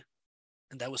ballsy,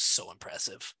 and that was so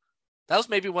impressive. That was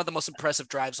maybe one of the most impressive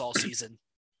drives all season.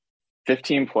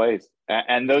 15 plays,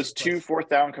 and those 2 fourth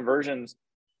down conversions,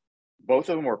 both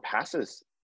of them were passes,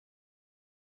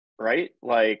 right?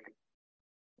 Like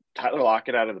Tyler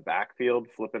Lockett out of the backfield,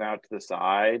 flipping out to the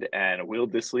side, and Will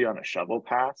Dissly on a shovel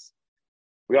pass.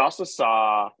 We also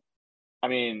saw, I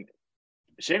mean,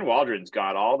 Shane Waldron's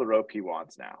got all the rope he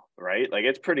wants now, right? Like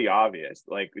it's pretty obvious.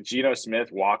 Like Geno Smith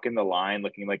walking the line,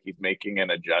 looking like he's making an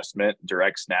adjustment,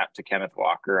 direct snap to Kenneth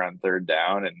Walker on third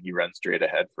down, and he runs straight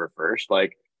ahead for first.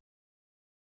 Like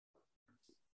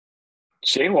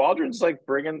Shane Waldron's like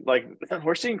bringing, like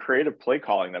we're seeing creative play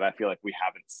calling that I feel like we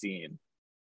haven't seen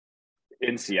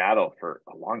in Seattle for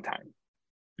a long time.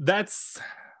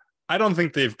 I don't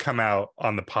think they've come out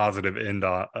on the positive end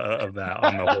of that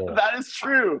on the whole. That is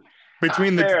true.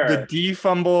 Between the D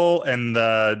fumble and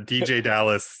the DJ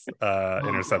Dallas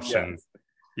interception. Yes.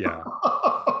 Yeah.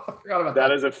 Forgot about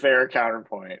that is a fair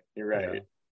counterpoint. You're right. Yeah.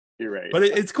 You're right. But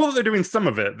it's cool that they're doing some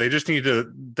of it. They just need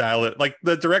to dial it. Like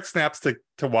the direct snaps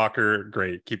to Walker,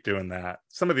 great. Keep doing that.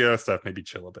 Some of the other stuff, maybe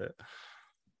chill a bit.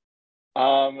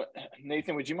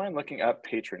 Nathan, would you mind looking up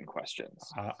patron questions?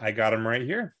 I got them right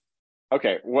here.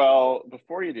 Okay. Well,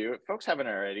 before you do, if folks haven't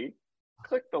already,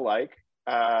 click the like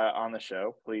on the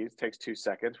show, please. It takes 2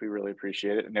 seconds. We really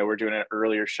appreciate it. I know we're doing an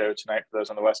earlier show tonight for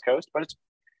those on the West Coast, but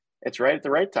it's right at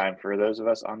the right time for those of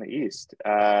us on the East.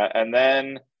 And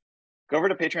then go over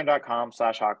to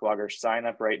patreon.com/hawkblogger. Sign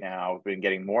up right now. We've been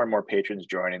getting more and more patrons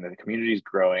joining. The community is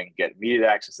growing. Get immediate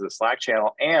access to the Slack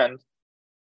channel, and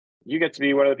you get to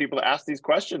be one of the people to ask these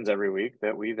questions every week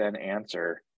that we then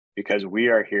answer, because we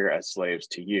are here as slaves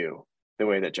to you, the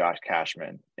way that Josh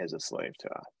Cashman is a slave to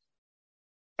us.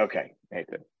 Okay,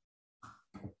 Nathan.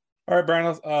 All right, Brian,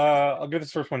 I'll give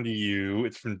this first one to you.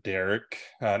 It's from Derek.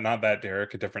 Not that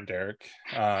Derek, a different Derek.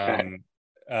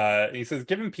 He says,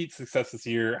 given Pete's success this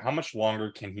year, how much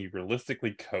longer can he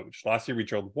realistically coach? Last year we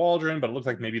drilled Waldron, but it looks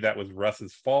like maybe that was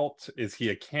Russ's fault. Is he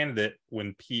a candidate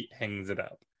when Pete hangs it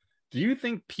up? Do you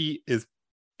think Pete is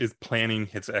planning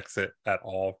his exit at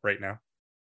all right now?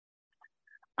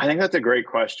 I think that's a great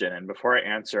question. And before I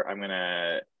answer, I'm going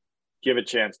to give a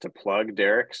chance to plug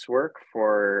Derek's work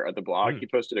for the blog. He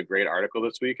posted a great article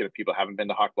this week. And if people haven't been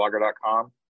to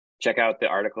hawkblogger.com, check out the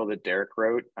article that Derek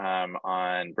wrote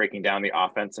on breaking down the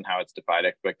offense and how it's defied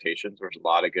expectations. There's a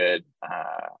lot of good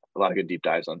deep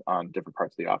dives on different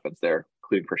parts of the offense there,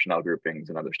 including personnel groupings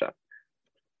and other stuff.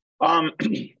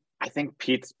 I think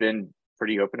Pete's been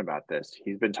pretty open about this.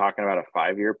 He's been talking about a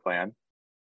 5-year plan,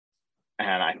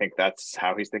 and I think that's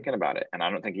how he's thinking about it. And I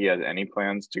don't think he has any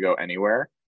plans to go anywhere.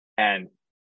 And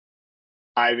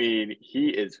I mean, he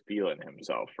is feeling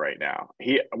himself right now.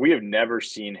 We have never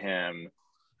seen him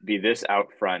be this out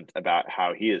front about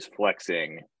how he is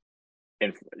flexing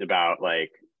and about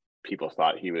like people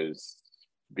thought he was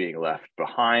being left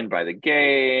behind by the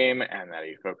game and that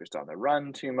he focused on the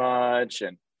run too much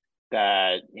and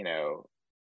that,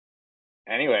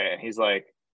 anyway, and he's like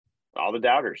all the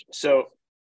doubters. So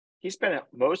he spent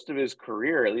most of his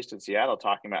career, at least in Seattle,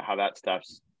 talking about how that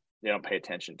stuff's they don't pay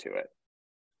attention to it.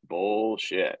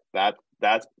 Bullshit. That's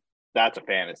a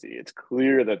fantasy. It's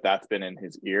clear that that's been in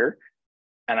his ear,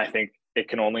 and I think it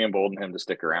can only embolden him to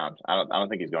stick around. I don't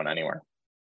think he's going anywhere.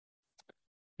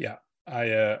 Yeah, I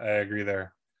agree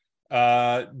there.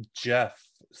 Jeff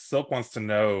Silk wants to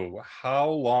know, how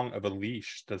long of a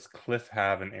leash does Cliff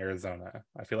have in Arizona?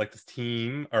 I feel like his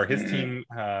team have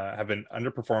been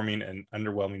underperforming and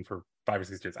underwhelming for 5 or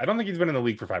 6 years. I don't think he's been in the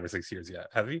league for 5 or 6 years yet.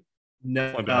 Has he?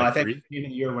 No, I think in the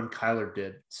year when Kyler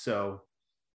did. So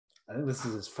I think this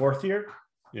is his 4th year.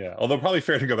 Yeah, although probably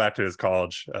fair to go back to his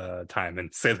college time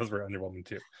and say those were underwhelming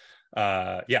too.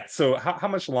 Yeah, so how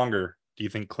much longer do you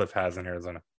think Cliff has in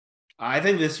Arizona? I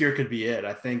think this year could be it.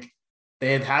 I think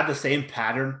they have had the same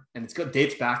pattern, and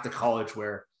dates back to college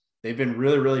where they've been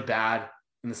really, really bad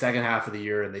in the second half of the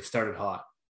year, and they've started hot.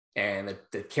 And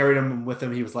they carried him with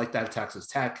them. He was like that at Texas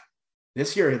Tech.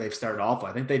 This year, they've started awful.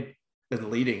 I think they've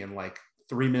been leading in like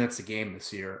 3 minutes a game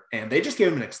this year. And they just gave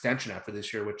him an extension after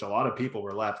this year, which a lot of people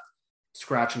were left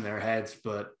scratching their heads.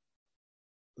 But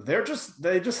they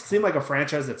just seem like a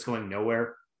franchise that's going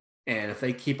nowhere. And if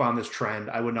they keep on this trend,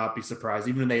 I would not be surprised,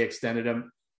 even if they extended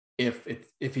him, if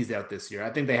he's out this year.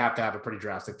 I think they have to have a pretty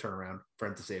drastic turnaround for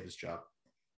him to save his job.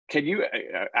 Can you,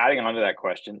 adding on to that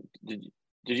question, did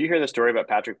you hear the story about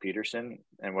Patrick Peterson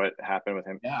and what happened with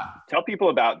him? Yeah. Tell people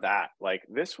about that. Like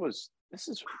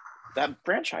that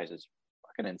franchise is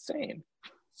fucking insane.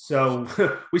 So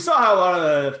we saw how a lot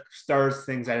of the Stars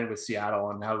things ended with Seattle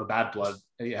and how the bad blood,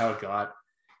 how it got.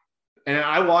 And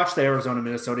I watched the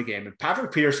Arizona-Minnesota game, and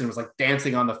Patrick Peterson was like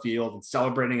dancing on the field and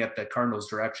celebrating at the Cardinals'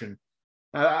 direction.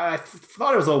 I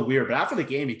thought it was a little weird, but after the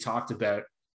game, he talked about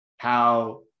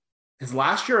how his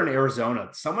last year in Arizona,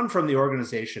 someone from the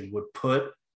organization would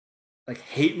put like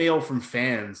hate mail from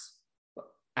fans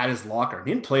at his locker.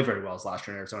 He didn't play very well his last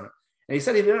year in Arizona. And he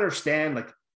said he didn't understand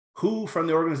like who from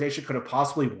the organization could have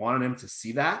possibly wanted him to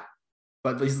see that.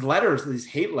 But these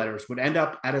hate letters would end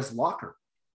up at his locker.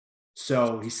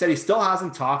 So he said he still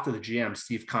hasn't talked to the GM,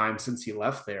 Steve Keim, since he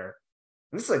left there.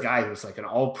 And this is a guy who's like an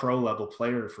all-pro level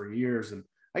player for years. And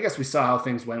I guess we saw how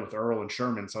things went with Earl and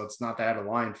Sherman, so it's not that out of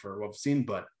line for what we've seen.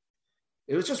 But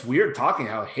it was just weird talking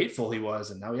how hateful he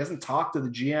was, and now he hasn't talked to the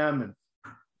GM. And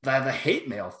the hate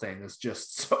mail thing is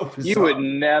just so bizarre. You would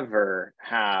never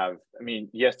have,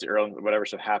 yes, to Earl, whatever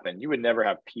stuff happened, you would never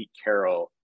have Pete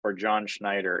Carroll or John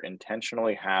Schneider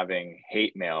intentionally having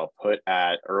hate mail put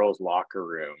at Earl's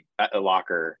locker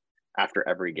after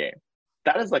every game.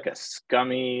 That is like a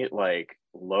scummy, like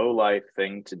low life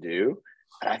thing to do.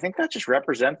 And I think that just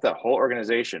represents the whole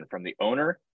organization, from the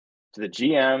owner to the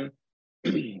GM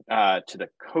to the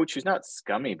coach, who's not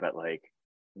scummy, but like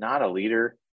not a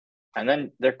leader. And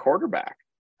then their quarterback.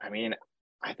 I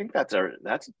think that's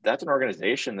an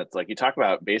organization that's like, you talk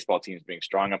about baseball teams being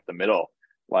strong up the middle.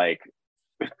 Like,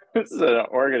 this is an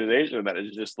organization that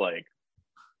is just like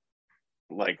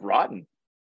rotten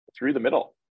through the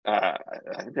middle. I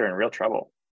think they're in real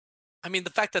trouble. The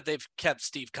fact that they've kept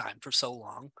Steve Keim for so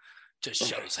long just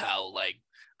shows how,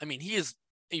 he is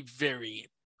a very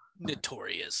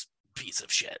notorious piece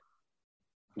of shit.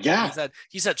 Yeah.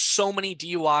 He's had so many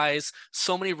DUIs,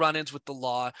 so many run-ins with the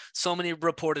law, so many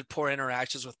reported poor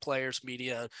interactions with players,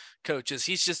 media, coaches.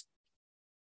 He's just,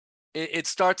 it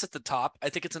starts at the top. I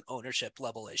think it's an ownership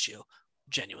level issue,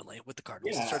 genuinely, with the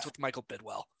Cardinals. Yeah. It starts with Michael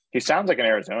Bidwell. He sounds like an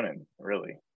Arizonan,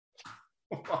 really.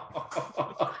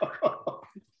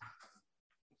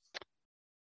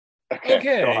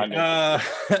 Okay.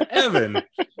 Evan,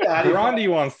 Rondi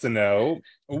wants to know,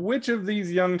 which of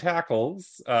these young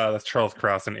tackles, that's Charles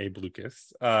Cross and Abe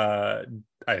Lucas, I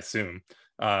assume,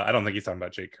 I don't think he's talking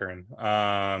about Jake Curran,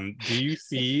 do you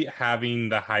see having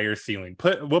the higher ceiling?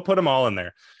 We'll put them all in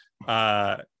there.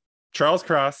 Charles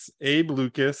Cross, Abe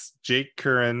Lucas, Jake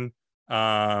Curran,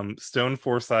 Stone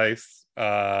Forsythe,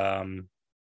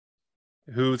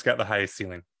 who's got the highest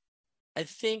ceiling? I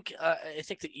think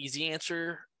the easy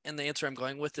answer, and the answer I'm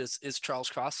going with, is Charles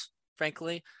Cross.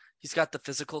 Frankly, he's got the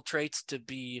physical traits to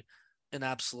be an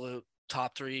absolute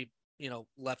top 3,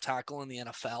 left tackle in the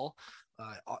NFL.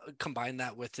 Combine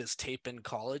that with his tape in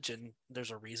college, and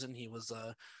there's a reason he was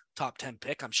a top 10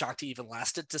 pick. I'm shocked he even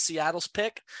lasted to Seattle's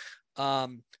pick.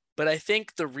 But But I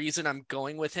think the reason I'm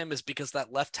going with him is because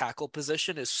that left tackle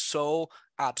position is so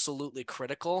absolutely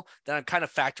critical that I'm kind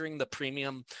of factoring the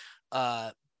premium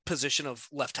position of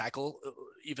left tackle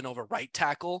even over right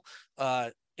tackle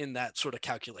in that sort of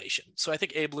calculation. So I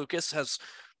think Abe Lucas has,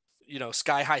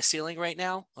 sky high ceiling right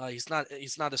now. He's not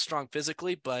as strong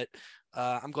physically, but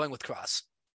I'm going with Cross.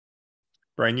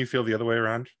 Brian, you feel the other way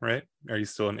around, right? Are you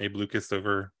still an Abe Lucas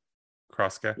over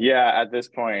Cross guy? Yeah, at this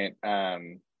point,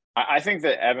 I think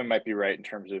that Evan might be right in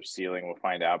terms of ceiling. We'll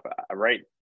find out. But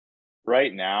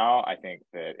right now, I think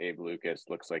that Abe Lucas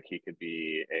looks like he could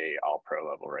be a all-pro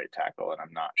level right tackle, and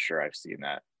I'm not sure I've seen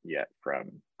that yet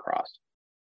from Cross.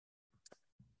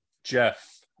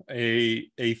 Jeff,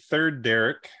 a third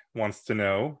Derek wants to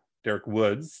know, Derek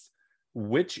Woods,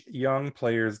 which young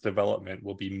player's development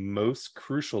will be most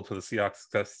crucial to the Seahawks'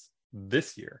 success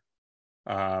this year?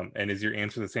 And is your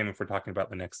answer the same if we're talking about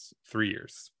the next 3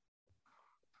 years?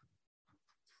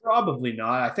 Probably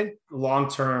not. I think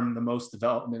long-term, the most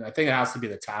development, I think it has to be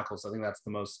the tackles. I think that's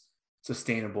the most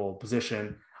sustainable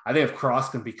position. I think if Cross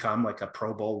can become like a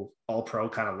Pro Bowl, all-pro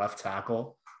kind of left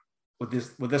tackle with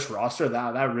this roster,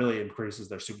 that really increases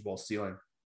their Super Bowl ceiling.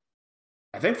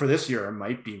 I think for this year, it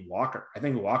might be Walker. I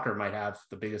think Walker might have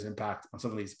the biggest impact on some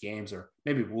of these games, or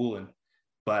maybe Woolen.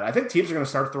 But I think teams are going to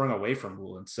start throwing away from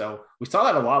Woolen. So we saw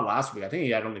that a lot last week. I think he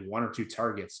had only 1 or 2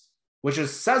 targets, which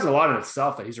says a lot in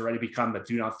itself that he's already become the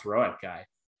do not throw at guy.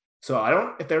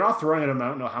 So if they're not throwing at him, I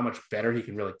don't know how much better he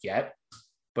can really get.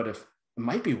 But if it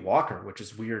might be Walker, which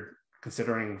is weird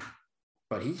considering,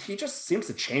 but he just seems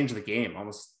to change the game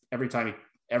almost every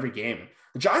game.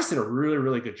 The Giants did a really,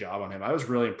 really good job on him. I was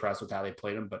really impressed with how they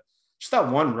played him, but just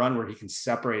that one run where he can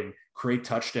separate and create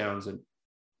touchdowns, and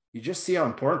you just see how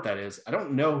important that is. I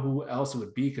don't know who else it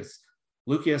would be because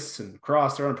Lucas and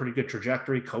Cross are on a pretty good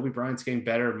trajectory. Kobe Bryant's getting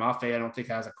better. Mafe, I don't think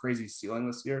has a crazy ceiling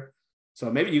this year. So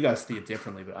maybe you guys see it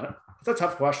differently, but it's a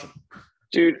tough question.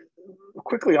 Dude,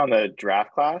 quickly on the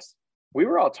draft class, we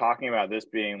were all talking about this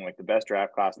being like the best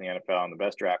draft class in the NFL and the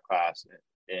best draft class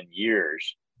in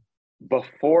years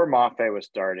before Mafe was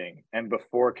starting and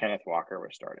before Kenneth Walker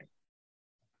was starting.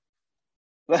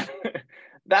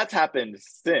 That's happened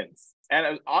since.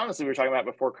 And honestly, we were talking about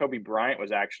before Kobe Bryant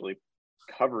was actually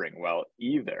covering well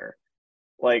either.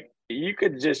 Like, you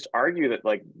could just argue that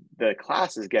like the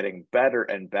class is getting better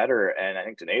and better, and I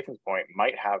think to Nathan's point,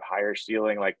 might have higher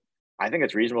ceiling. Like, I think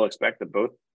it's reasonable to expect that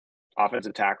both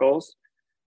offensive tackles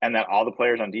and that all the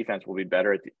players on defense will be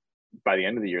better by the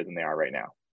end of the year than they are right now.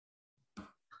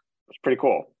 It's pretty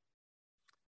cool.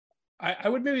 I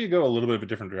would maybe go a little bit of a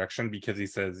different direction, because he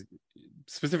says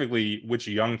specifically which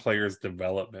young players'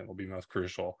 development will be most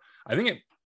crucial. I don't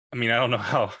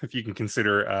know if you can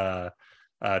consider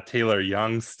Taylor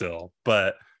young still,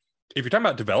 but if you're talking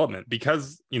about development,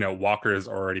 because Walker is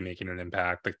already making an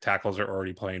impact, the tackles are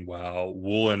already playing well,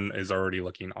 Woolen is already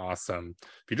looking awesome.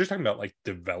 If you're just talking about like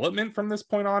development from this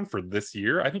point on for this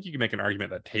year, I think you can make an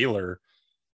argument that Taylor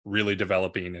really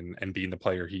developing and being the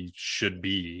player he should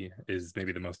be is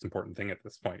maybe the most important thing at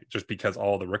this point, just because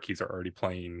all the rookies are already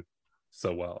playing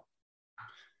so well.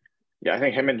 Yeah, I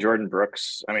think him and Jordan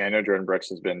Brooks, I know Jordan Brooks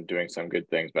has been doing some good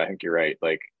things, but I think you're right.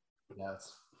 Like,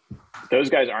 Yes. those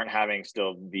guys aren't having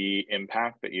still the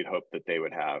impact that you'd hope that they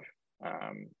would have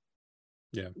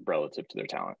relative to their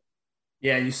talent.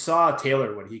 Yeah, you saw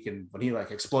Taylor when he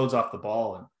like explodes off the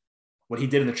ball, and what he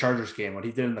did in the Chargers game, what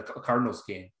he did in the Cardinals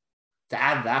game. To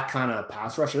add that kind of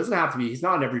pass rush, it doesn't have to be. He's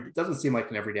not doesn't seem like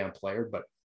an every down player, but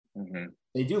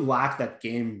they do lack that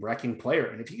game wrecking player.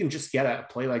 And if you can just get a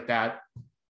play like that,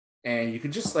 and you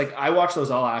can just I watch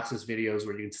those all access videos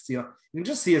where you can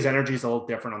just see his energy is a little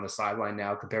different on the sideline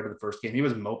now compared to the first game. He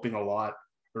was moping a lot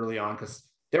early on because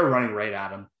they were running right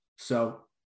at him. So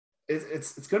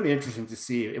it's going to be interesting to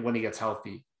see when he gets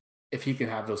healthy, if he can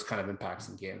have those kind of impacts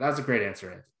in game. That's a great answer,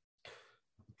 Anthony.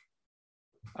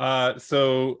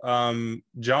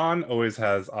 John always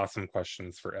has awesome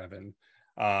questions for Evan.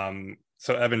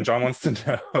 So Evan, John wants to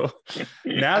know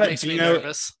now that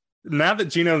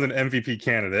Gino's an MVP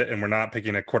candidate and we're not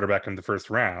picking a quarterback in the first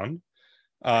round,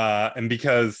 and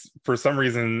because for some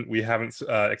reason we haven't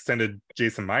extended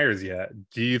Jason Myers yet,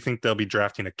 do you think they'll be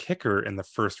drafting a kicker in the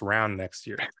first round next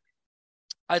year?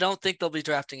 I don't think they'll be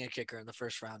drafting a kicker in the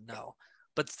first round, no.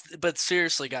 But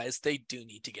seriously, guys, they do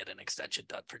need to get an extension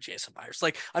done for Jason Myers.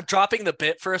 Like, I'm dropping the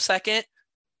bit for a second.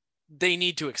 They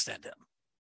need to extend him.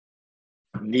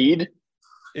 Need?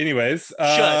 Anyways,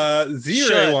 Should.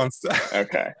 Zero wants to...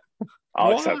 Okay.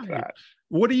 I'll accept that.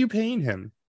 What are you paying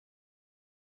him?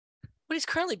 What he's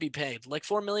currently be paid, like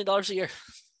 $4 million a year.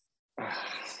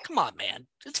 Come on, man.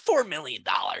 It's $4 million.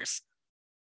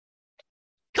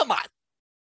 Come on.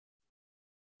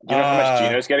 Do you know how much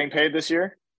Gino's getting paid this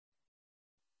year?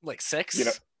 Like 6? You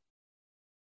know,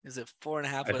 is it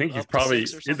 4.5? I think he's probably.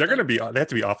 They're going to be. They have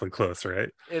to be awfully close, right?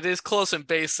 It is close in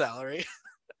base salary.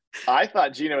 I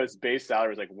thought Gino's base salary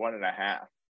was like 1.5.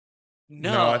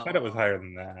 No, I thought it was higher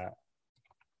than that.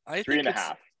 I Three think and a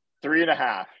half.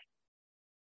 3.5.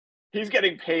 He's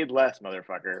getting paid less,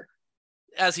 motherfucker.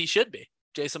 as he should be.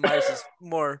 Jason Myers is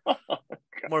more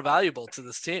valuable to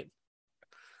this team.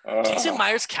 Jason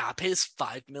Myers' cap hit is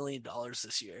 $5 million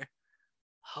this year.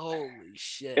 Holy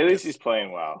shit! At least he's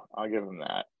playing well. I'll give him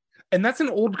that. And that's an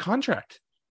old contract.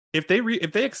 If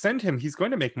they extend him, he's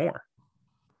going to make more.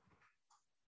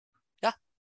 Yeah.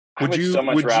 I would so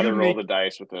much rather roll the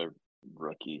dice with a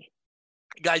rookie.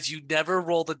 Guys, you never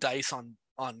roll the dice on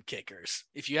kickers.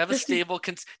 If you have a stable,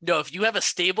 if you have a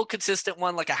stable, consistent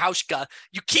one like a Hauschka,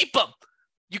 you keep them.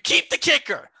 You keep the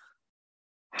kicker.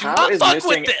 Do not fuck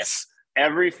with this.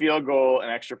 Every field goal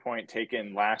and extra point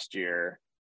taken last year,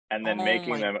 and then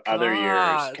making them other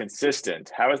years consistent.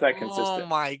 How is that consistent? Oh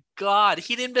my God.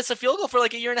 He didn't miss a field goal for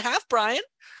like a year and a half, Brian.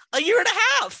 A year and a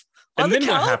half. And then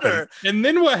what happened? And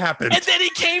then what happened? And then he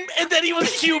came, and then he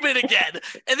was human again.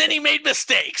 And then he made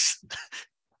mistakes.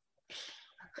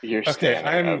 You're okay.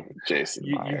 I'm Jason.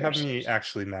 You have me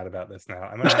actually mad about this now.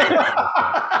 I'm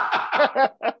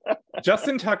gonna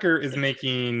Justin Tucker is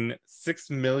making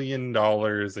 $6 million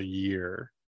a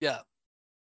year. Yeah.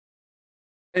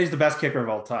 He's the best kicker of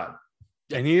all time.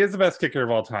 And he is the best kicker of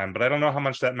all time, but I don't know how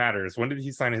much that matters. When did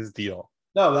he sign his deal?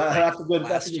 No, that's a good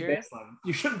baseline.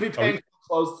 You shouldn't be paying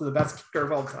close to the best kicker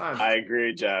of all time. I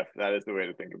agree, Jeff. That is the way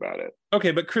to think about it. Okay,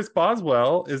 but Chris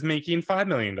Boswell is making $5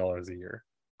 million a year.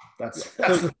 That's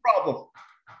the problem.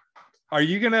 Are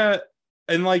you gonna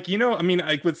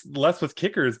with less with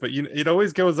kickers, but it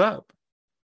always goes up.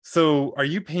 So are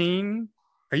you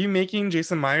making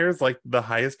Jason Myers like the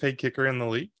highest paid kicker in the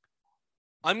league?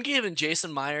 I'm giving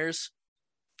Jason Myers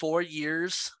 4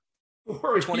 years,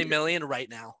 $20 million right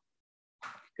now.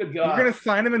 Good God. You're gonna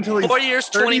sign him until he's 4 years,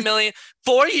 20 million.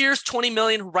 4 years, $20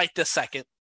 million right this second.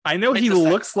 I know he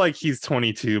looks like he's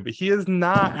 22, but he is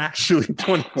not actually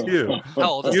 22. How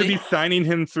old is he? You'll be signing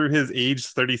him through his age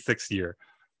 36 year.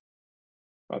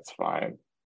 That's fine.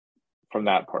 From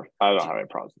that part, I don't have any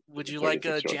problems. Would you like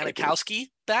Janikowski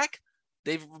back?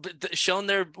 They've shown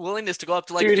their willingness to go up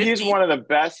to like 50. He's one of the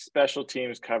best special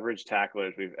teams coverage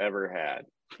tacklers we've ever had.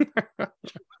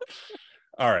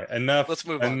 All right, enough. Let's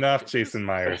move on. Enough Jason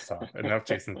Myers talk. Thank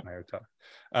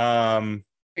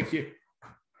you.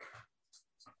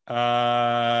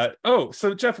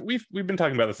 So Jeff, we've been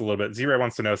talking about this a little bit. Z-Ray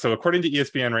wants to know. So according to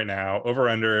ESPN right now,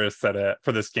 over/under is set at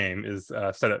for this game is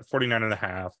set at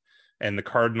 49.5, and the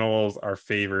Cardinals are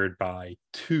favored by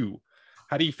 2.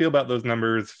 How do you feel about those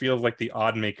numbers? Feels like the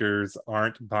odd makers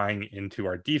aren't buying into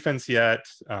our defense yet.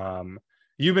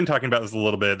 You've been talking about this a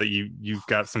little bit, that you've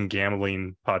got some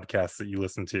gambling podcasts that you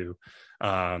listen to,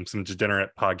 some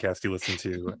degenerate podcasts you listen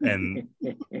to, and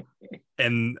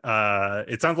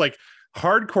it sounds like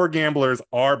hardcore gamblers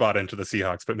are bought into the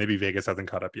Seahawks, but maybe Vegas hasn't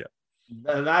caught up yet.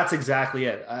 That's exactly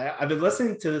it. I've been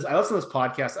listening to this. I listen to this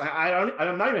podcast.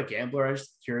 I'm not even a gambler. I'm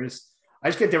just curious. I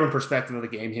just get a different perspective of the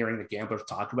game hearing the gamblers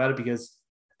talk about it, because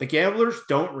the gamblers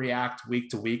don't react week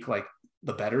to week like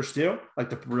the bettors do, like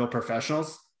the real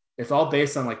professionals. It's all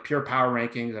based on like pure power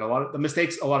rankings, and a lot of the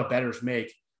mistakes a lot of bettors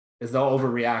make is they'll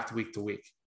overreact week to week.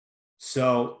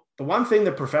 So the one thing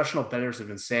that professional bettors have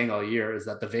been saying all year is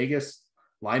that the Vegas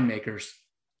line makers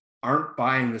aren't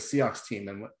buying the Seahawks team.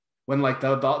 And when like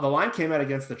the line came out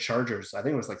against the Chargers, I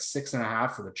think it was like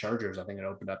 6.5 for the Chargers. I think it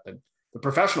opened up, and the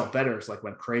professional bettors like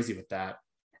went crazy with that.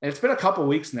 And it's been a couple of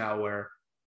weeks now where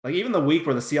like even the week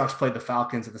where the Seahawks played the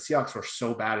Falcons, and the Seahawks were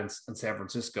so bad in San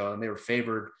Francisco and they were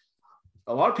favored.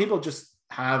 A lot of people just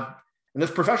have, and this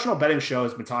professional betting show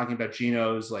has been talking about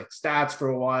Geno's like stats for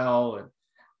a while. And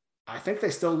I think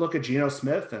they still look at Geno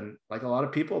Smith, and like a lot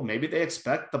of people, maybe they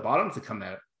expect the bottom to come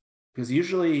out, because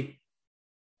usually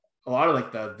a lot of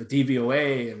like the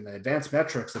DVOA and the advanced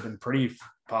metrics have been pretty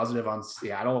positive on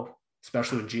Seattle,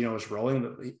 especially when Geno was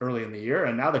rolling early in the year.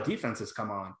 And now the defense has come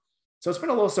on. So it's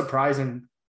been a little surprising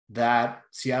that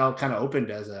Seattle kind of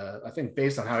opened as I think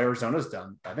based on how Arizona's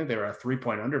done, I think they were a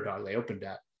 3-point underdog they opened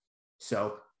at.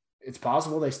 So it's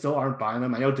possible they still aren't buying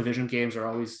them. I know division games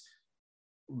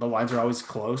the lines are always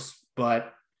close,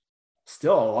 but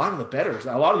still a lot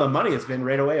of the money has been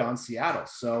right away on Seattle.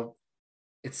 So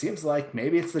it seems like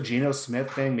maybe it's the Geno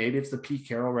Smith thing. Maybe it's the Pete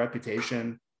Carroll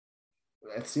reputation.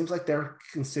 It seems like they're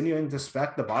continuing to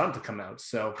expect the bottom to come out.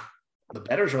 So the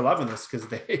bettors are loving this, because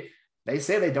they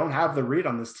say they don't have the read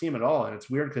on this team at all. And it's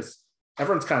weird because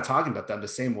everyone's kind of talking about them the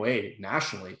same way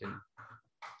nationally, and it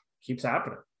keeps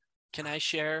happening. Can I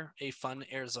share a fun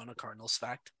Arizona Cardinals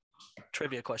fact?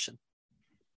 Trivia question.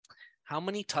 How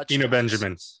many touchdowns?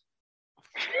 Benjamin.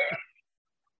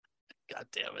 God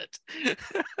damn it.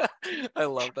 I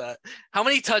love that. How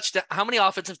many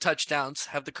offensive touchdowns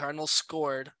have the Cardinals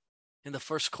scored in the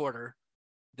first quarter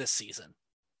this season?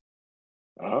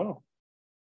 Oh.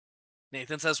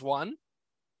 Nathan says 1.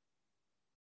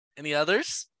 Any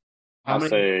others? How I'll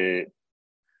many?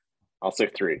 say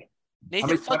 3. Nathan,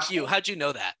 many fuck you. touchdowns? How'd you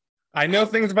know that? I know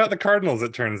things about the Cardinals,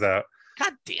 it turns out.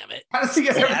 God damn it. How does he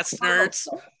get Yes, nerds.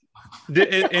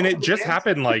 And it just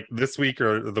happened like this week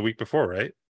or the week before,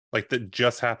 right? Like that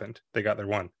just happened. They got their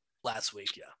one. Last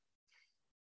week, yeah.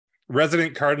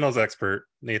 Resident Cardinals expert,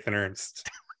 Nathan Ernst.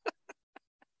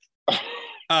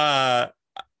 That's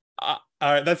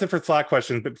it for Slack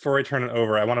questions. But before I turn it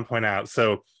over, I want to point out.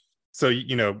 So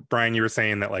Brian, you were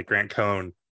saying that like Grant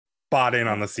Cohn bought in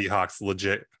on the Seahawks,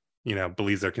 legit,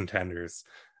 believes they're contenders.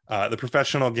 The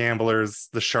professional gamblers,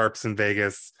 the sharps in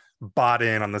Vegas, bought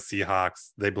in on the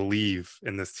Seahawks. They believe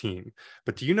in this team.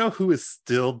 But do you know who is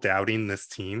still doubting this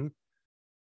team?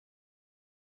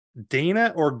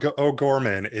 Dana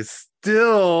O'Gorman is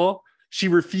still, she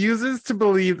refuses to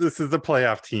believe this is a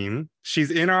playoff team. She's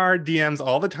in our DMs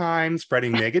all the time,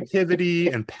 spreading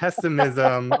negativity and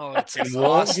pessimism, Oh, it's and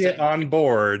won't exhausting. get on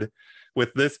board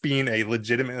with this being a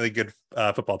legitimately good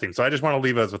football team. So I just want to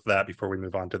leave us with that before we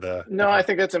move on to the. No, I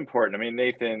think that's important. I mean,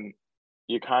 Nathan,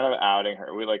 you kind of outing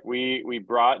her. We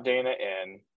brought Dana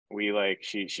in.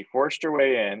 She forced her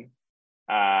way in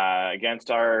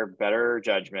against our better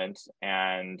judgment,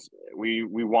 and we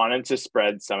wanted to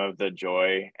spread some of the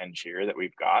joy and cheer that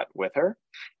we've got with her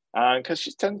because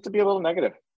she tends to be a little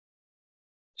negative.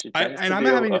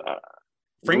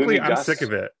 Frankly, I'm sick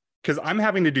of it because I'm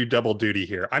having to do double duty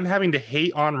here. I'm having to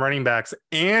hate on running backs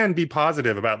and be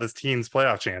positive about this team's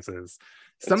playoff chances.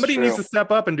 Somebody needs to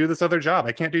step up and do this other job.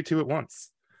 I can't do two at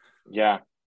once. Yeah.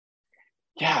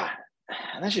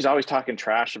 And then she's always talking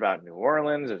trash about New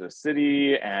Orleans as a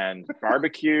city and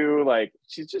barbecue. Like,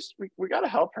 she's just, we got to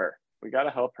help her.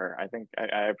 I think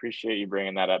I appreciate you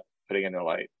bringing that up, putting it in the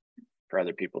light for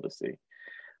other people to see.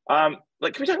 Can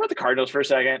we talk about the Cardinals for a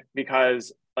second?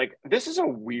 Because this is a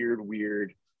weird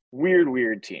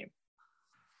team.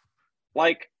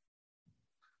 Like,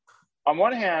 on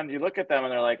one hand, you look at them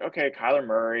and they're like, okay, Kyler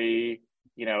Murray,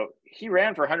 he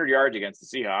ran for 100 yards against the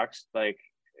Seahawks. Like,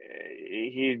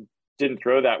 he didn't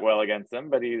throw that well against them,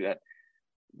 but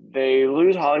they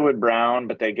lose Hollywood Brown,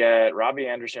 but they get Robbie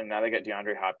Anderson. Now they get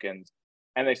DeAndre Hopkins,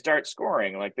 and they start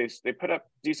scoring. Like, they put up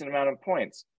a decent amount of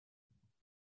points,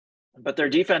 but their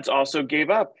defense also gave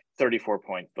up 34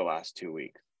 points the last 2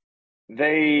 weeks.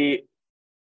 They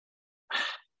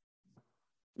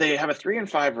have a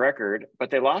 3-5 record, but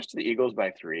they lost to the Eagles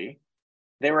by 3.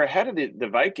 They were ahead of the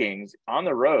Vikings on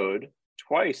the road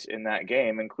twice in that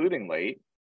game, including late,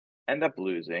 end up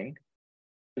losing.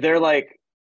 They're like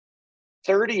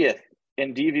 30th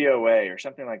in DVOA or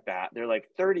something like that. They're like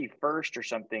 31st or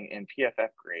something in PFF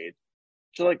grade.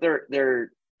 So like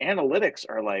their analytics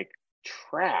are like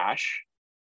trash,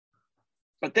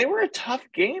 but they were a tough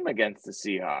game against the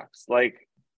Seahawks. Like,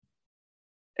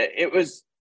 it was,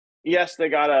 yes, they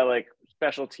got a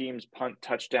special teams punt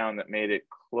touchdown that made it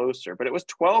closer, but it was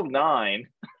 12-9.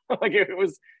 Like, it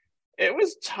was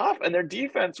tough, and their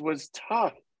defense was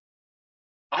tough.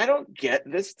 I don't get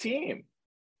this team.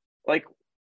 Like,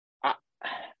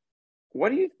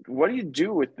 what do you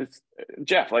do with this,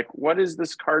 Jeff? Like, what is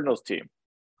this Cardinals team?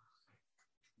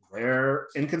 They're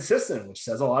inconsistent, which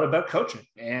says a lot about coaching,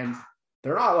 and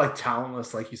they're not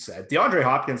talentless, like you said. DeAndre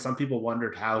Hopkins, some people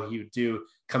wondered how he would do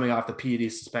coming off the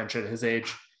PED suspension at his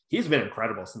age. He's been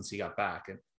incredible since he got back,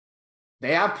 and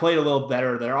they have played a little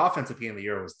better. Their offense at the end of the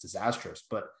year was disastrous,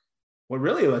 but what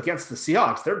really against the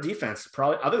Seahawks, their defense,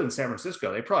 probably other than San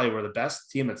Francisco, they probably were the best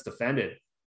team that's defended.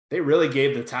 They really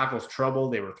gave the tackles trouble.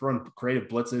 They were throwing creative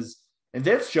blitzes. And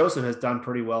Vance Joseph has done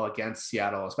pretty well against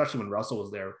Seattle, especially when Russell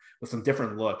was there with some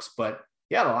different looks. But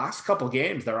yeah, the last couple of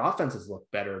games, their offenses looked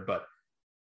better. But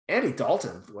Andy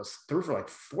Dalton was threw for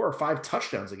 4 or 5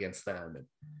 touchdowns against them. And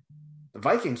the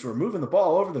Vikings were moving the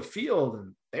ball over the field,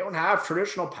 and they don't have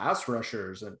traditional pass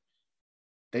rushers, and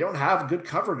they don't have good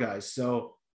cover guys.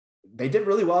 So they did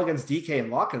really well against DK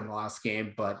and Lockett in the last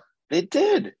game, but they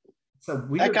did. So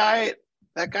that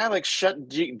guy shut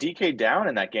DK down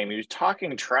in that game. He was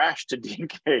talking trash to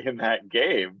DK in that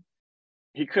game.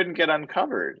 He couldn't get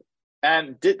uncovered.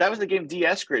 And that was the game D.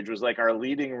 Eskridge was our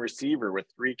leading receiver with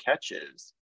 3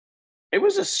 catches. It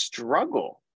was a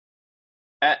struggle.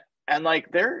 And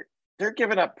they're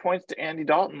giving up points to Andy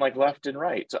Dalton left and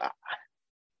right. So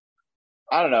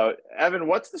I don't know, Evan.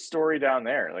 What's the story down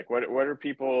there? Like, what are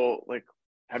people like?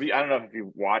 Have you? I don't know if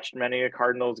you've watched many of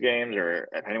Cardinals games or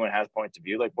if anyone has points of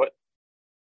view. Like,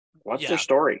 what's their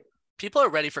story? People are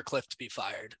ready for Cliff to be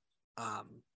fired.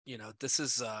 This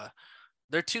is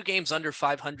they're 2 games under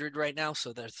 500 right now,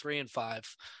 so they're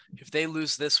 3-5. If they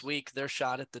lose this week, their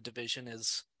shot at the division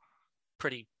is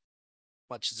pretty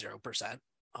much 0%.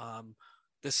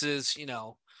 This is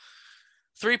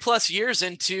 3+ years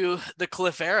into the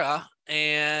Cliff era,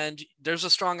 and there's a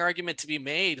strong argument to be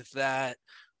made that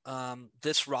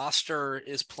this roster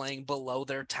is playing below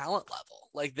their talent level.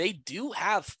 Like, they do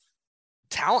have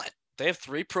talent. They have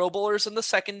 3 Pro Bowlers in the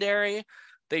secondary.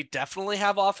 They definitely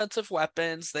have offensive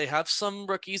weapons. They have some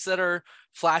rookies that are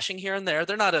flashing here and there.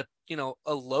 They're not a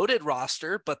loaded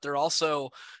roster, but they're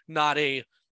also not a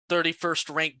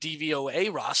 31st ranked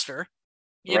DVOA roster.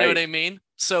 You know what I mean?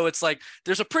 So it's like,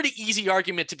 there's a pretty easy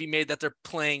argument to be made that they're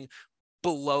playing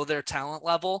below their talent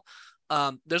level.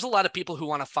 There's a lot of people who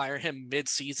want to fire him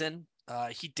mid-season.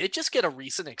 He did just get a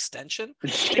recent extension. I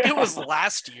think it was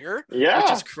last year,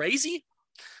 which is crazy.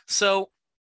 So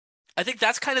I think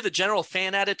that's kind of the general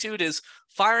fan attitude is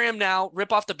fire him now,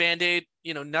 rip off the Band-Aid.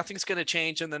 Nothing's going to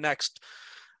change in the next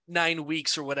 9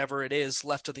 weeks or whatever it is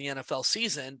left of the NFL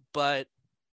season. But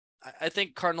I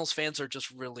think Cardinals fans are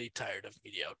just really tired of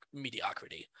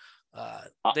mediocrity. I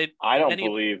don't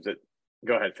believe that.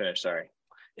 Go ahead, finish. Sorry.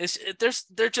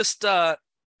 They're just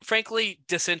frankly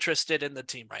disinterested in the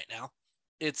team right now.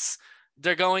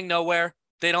 They're going nowhere.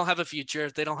 They don't have a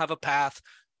future. They don't have a path.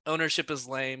 Ownership is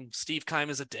lame. Steve Keim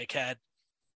is a dickhead.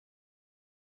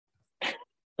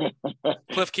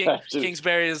 Cliff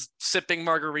Kingsbury is sipping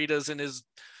margaritas in his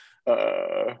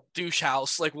douche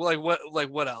house. Like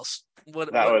what else?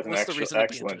 What's the reason to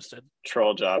be interested?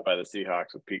 Troll job by the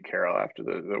Seahawks with Pete Carroll after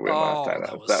the win last time.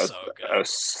 That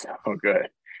was so good.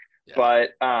 Yeah.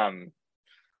 But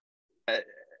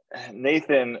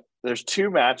Nathan, there's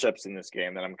 2 matchups in this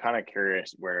game that I'm kind of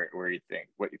curious what you think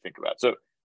about. So,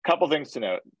 a couple things to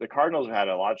note: the Cardinals have had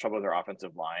a lot of trouble with their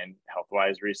offensive line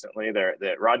health-wise recently.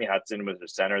 That Rodney Hudson was their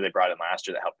center. They brought in last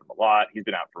year that helped them a lot. He's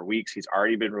been out for weeks. He's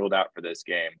already been ruled out for this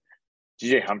game.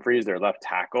 DJ Humphries, their left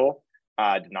tackle,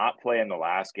 did not play in the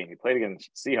last game. He played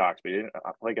against Seahawks, but he didn't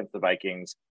play against the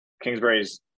Vikings.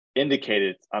 Kingsbury's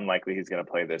indicated it's unlikely he's going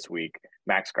to play this week.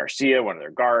 Max Garcia, one of their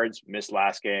guards, missed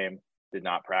last game, did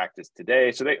not practice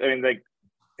today. So they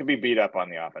could be beat up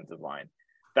on the offensive line.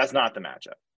 That's not the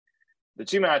matchup. The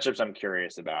 2 matchups I'm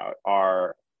curious about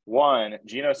are, one,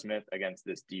 Geno Smith against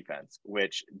this defense,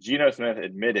 which Geno Smith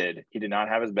admitted he did not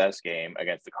have his best game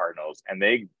against the Cardinals, and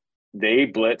they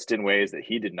blitzed in ways that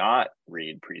he did not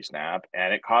read pre-snap,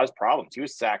 and it caused problems. He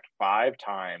was sacked 5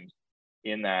 times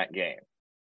in that game.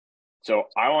 So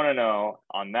I want to know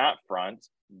on that front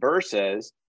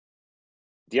versus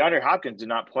DeAndre Hopkins did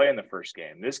not play in the first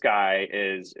game. This guy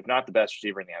is, if not the best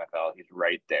receiver in the NFL, he's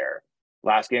right there.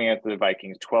 Last game against the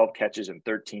Vikings, 12 catches and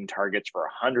 13 targets for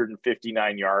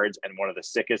 159 yards and one of the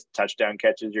sickest touchdown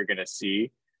catches you're going to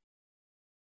see.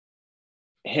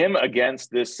 Him against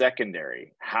this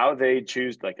secondary, how they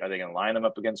choose, are they going to line them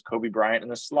up against Kobe Bryant in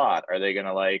the slot? Are they going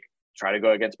to try to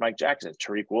go against Mike Jackson? Is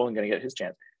Tariq Woolen going to get his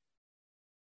chance?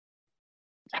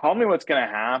 Tell me what's going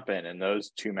to happen in those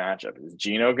 2 matchups. Is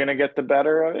Geno going to get the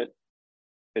better of it?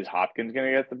 Is Hopkins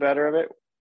going to get the better of it?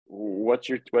 What's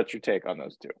your take on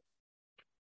those 2?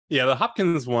 Yeah, the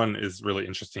Hopkins one is really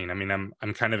interesting. I mean,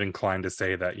 I'm kind of inclined to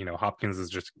say that, Hopkins is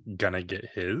just gonna get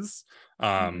his.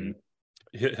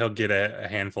 He'll get a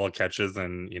handful of catches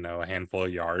and, a handful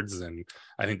of yards. And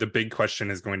I think the big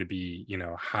question is going to be,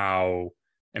 how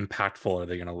impactful are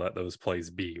they going to let those plays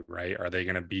be, right? Are they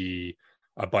going to be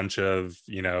a bunch of,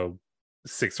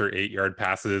 6 or 8 yard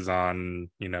passes on,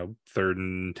 3rd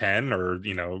and 10 or, or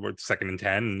 2nd and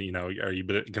 10? Are you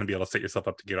going to be able to set yourself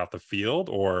up to get off the field,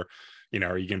 or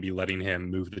are you going to be letting him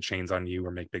move the chains on you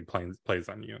or make big plays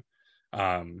on you?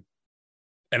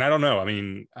 And I don't know. I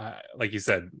mean, like you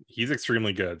said, he's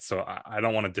extremely good. So I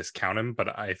don't want to discount him,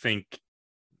 but I think,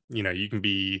 you can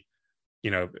be,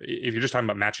 if you're just talking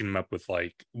about matching him up with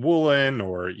Woolen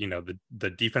or, the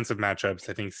defensive matchups,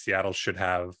 I think Seattle should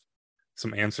have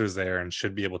some answers there and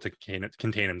should be able to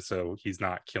contain him so he's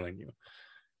not killing you.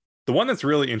 The one that's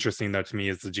really interesting, though, to me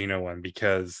is the Geno one,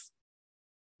 because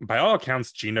by all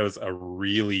accounts, Geno's a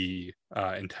really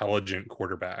intelligent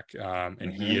quarterback,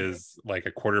 and he is like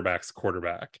a quarterback's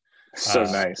quarterback. So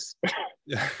nice.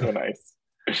 So nice.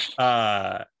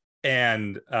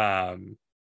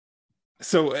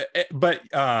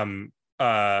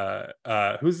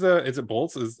 Who's is it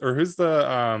Bolts? Who's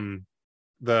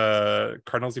the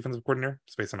Cardinals defensive coordinator?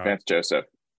 Space on Vance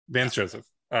Joseph.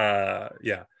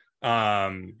 Yeah.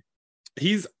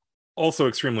 he's also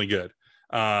extremely good.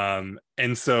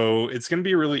 And so it's going to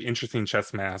be a really interesting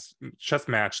chess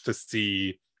match to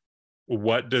see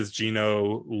what does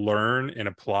Gino learn and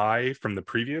apply from the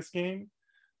previous game.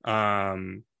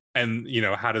 And,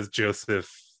 how does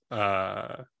Joseph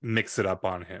mix it up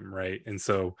on him, right? And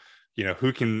so,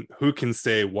 who can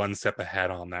stay one step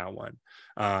ahead on that one?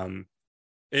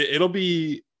 It'll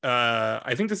be,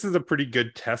 I think this is a pretty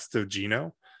good test of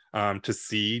Gino, to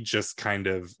see just kind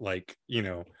of like,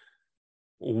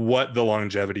 what the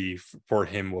longevity for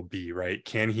him will be, right?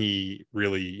 Can he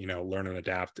really, learn and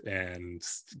adapt and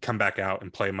come back out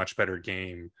and play a much better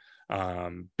game,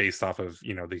 based off of,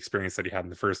 the experience that he had in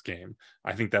the first game?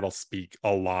 I think that'll speak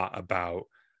a lot about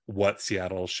what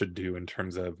Seattle should do in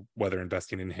terms of whether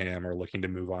investing in him or looking to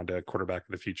move on to quarterback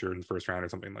of the future in the first round or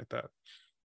something like that.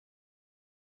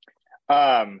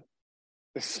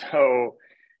 So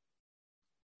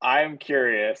I'm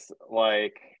curious,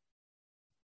 like,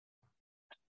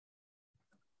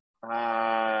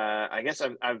 I guess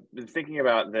I've been thinking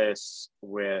about this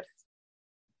with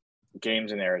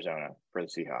games in Arizona for the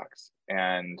Seahawks.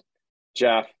 And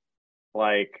Jeff,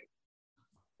 like,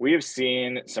 we have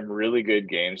seen some really good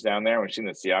games down there. We've seen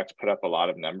the Seahawks put up a lot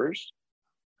of numbers.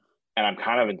 And I'm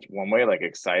kind of, in one way, like,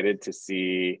 excited to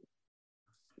see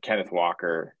Kenneth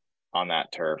Walker on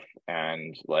that turf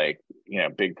and, like,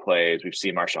 big plays. We've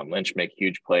seen Marshawn Lynch make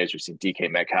huge plays. We've seen DK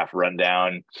Metcalf run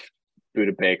down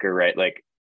Budda Baker, right? Like,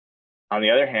 on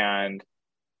the other hand,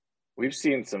 we've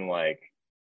seen some, like,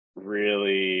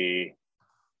 really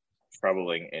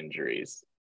troubling injuries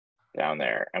down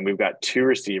there. And we've got two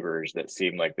receivers that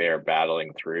seem like they are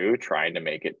battling through, trying to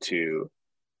make it to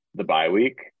the bye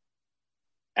week.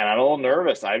 And I'm a little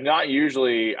nervous. I don't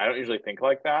usually think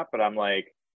like that, but I'm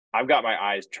like, I've got my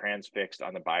eyes transfixed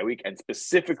on the bye week. And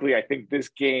specifically, I think this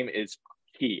game is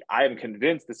key. I am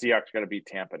convinced the Seahawks are going to beat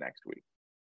Tampa next week.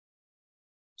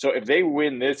 So if they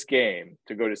win this game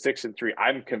to go to 6-3,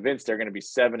 I'm convinced they're going to be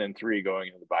 7-3 going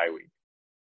into the bye week,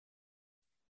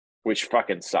 which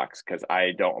fucking sucks because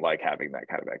I don't like having that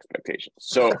kind of expectation.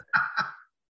 So,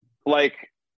 like,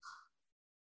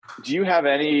 do you have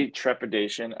any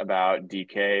trepidation about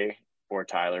DK or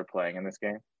Tyler playing in this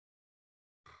game?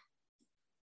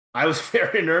 I was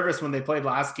very nervous when they played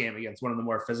last game against one of the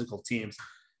more physical teams.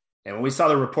 And when we saw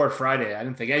the report Friday, I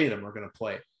didn't think any of them were going to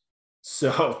play.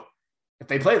 So if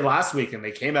they played last week and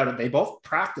they came out and they both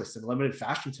practiced in limited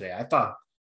fashion today, I thought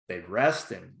they'd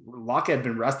rest. And Lockett had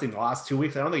been resting the last 2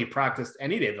 weeks. I don't think he practiced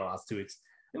any day the last 2 weeks.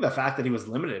 I think the fact that he was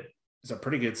limited is a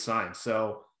pretty good sign.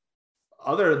 So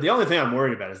the only thing I'm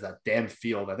worried about is that damn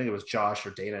field. I think it was Josh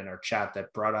or Dana in our chat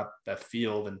that brought up that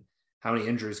field and how many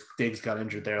injuries Diggs got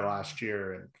injured there last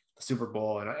year and the Super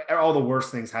Bowl and all the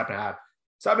worst things happen to have.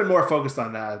 So I've been more focused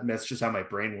on that. That's just how my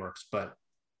brain works. But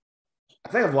I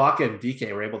think if Lockett and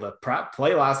DK were able to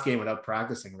play last game without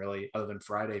practicing really, other than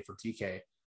Friday for DK,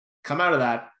 come out of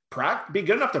that, be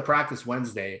good enough to practice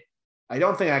Wednesday, I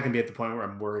don't think I can be at the point where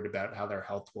I'm worried about how their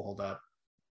health will hold up,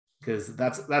 because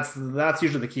that's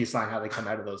usually the key sign how they come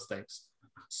out of those things.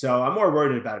 So I'm more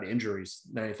worried about injuries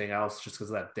than anything else, just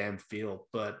because of that damn field.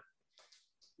 But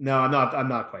no, I'm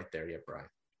not quite there yet, Brian.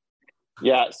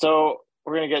 Yeah, so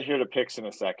we're gonna get here to picks in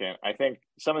a second. I think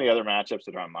some of the other matchups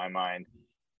that are on my mind.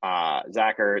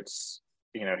 Zach Ertz,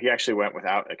 he actually went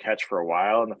without a catch for a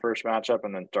while in the first matchup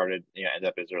and then started, ended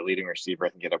up as their leading receiver. I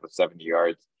think get up with 70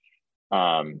 yards.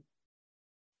 I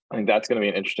think that's going to be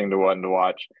an interesting one to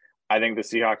watch. I think the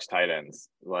Seahawks tight ends,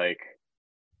 like,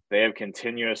 they have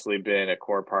continuously been a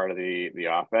core part of the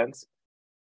offense.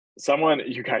 Someone,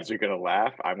 you guys are going to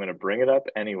laugh, I'm going to bring it up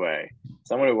anyway.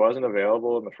 Someone who wasn't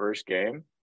available in the first game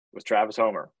was Travis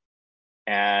Homer.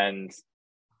 And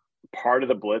part of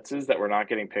the blitzes that were not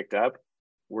getting picked up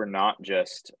were not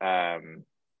just the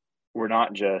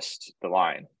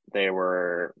line. They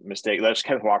were mistakes. That's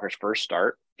Kenneth Walker's first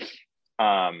start.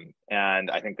 And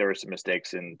I think there were some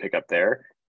mistakes in pickup there.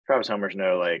 Travis Homer's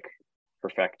no, like,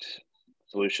 perfect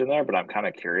solution there, but I'm kind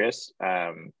of curious.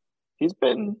 He's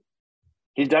done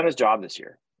his job this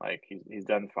year. Like, he's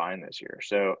done fine this year.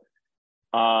 So,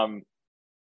 and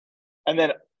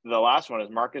then the last one is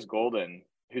Marcus Golden,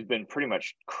 who's been pretty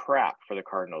much crap for the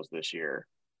Cardinals this year.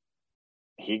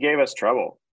 He gave us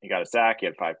trouble. He got a sack. He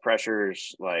had 5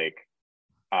 pressures. Like,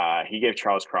 he gave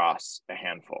Charles Cross a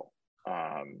handful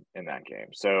in that game.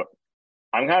 So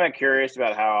I'm kind of curious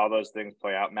about how all those things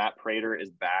play out. Matt Prater is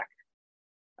back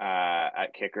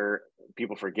at kicker.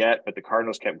 People forget, but the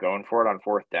Cardinals kept going for it on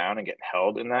 4th down and getting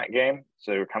held in that game.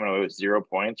 So they were coming away with 0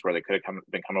 points where they could have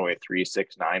been coming away 3,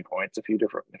 6, 9 points if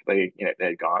they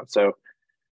had gone. So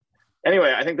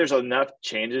anyway, I think there's enough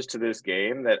changes to this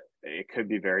game that it could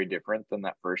be very different than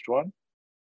that first one.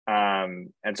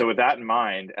 And so with that in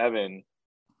mind, Evan,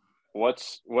 what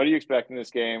do you expect in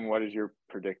this game? What is your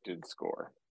predicted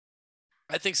score?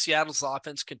 I think Seattle's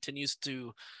offense continues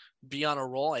to be on a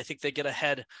roll. I think they get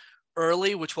ahead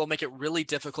early, which will make it really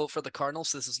difficult for the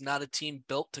Cardinals. This is not a team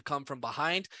built to come from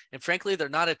behind. And frankly, they're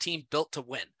not a team built to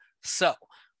win. So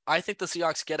I think the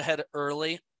Seahawks get ahead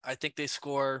early. I think they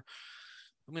score,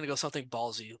 I'm going to go something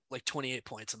ballsy, like 28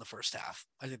 points in the first half.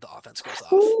 I think the offense goes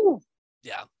off. Ooh.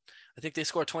 Yeah. I think they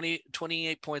score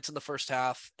 28 points in the first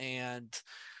half, and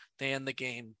they end the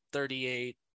game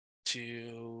 38-17.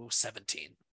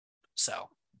 So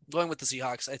going with the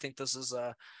Seahawks, I think this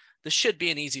should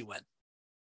be an easy win.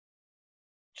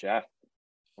 Jeff,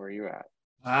 where are you at?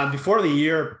 Before the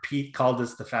year, Pete called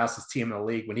us the fastest team in the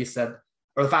league when he said,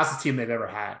 or the fastest team they've ever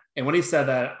had. And when he said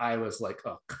that, I was like,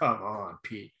 oh, come on,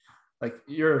 Pete. Like,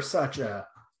 you're such a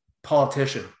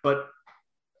politician. But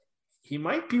he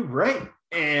might be right.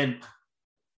 And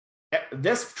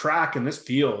this track and this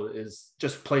field is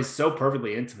just plays so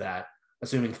perfectly into that,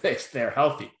 assuming they're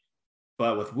healthy.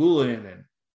 But with Woolen and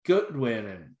Goodwin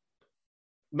and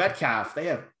Metcalf,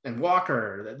 and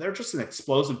Walker, they're just an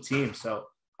explosive team. So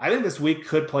I think this week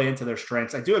could play into their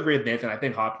strengths. I do agree with Nathan. I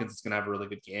think Hopkins is going to have a really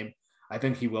good game. I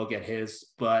think he will get his,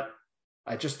 but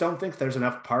I just don't think there's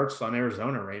enough parts on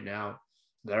Arizona right now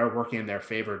that are working in their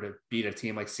favor to beat a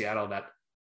team like Seattle that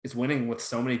is winning with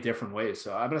so many different ways.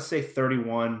 So I'm going to say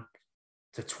 31-20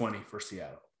 for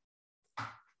Seattle.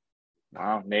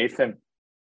 Wow, Nathan.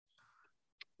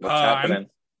 What's happening? I'm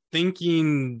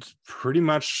thinking pretty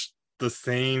much the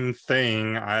same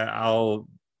thing. I'll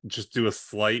just do a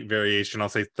slight variation. I'll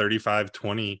say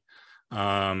 35-20.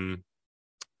 I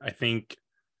think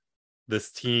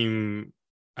this team,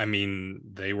 I mean,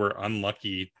 they were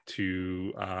unlucky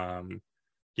to,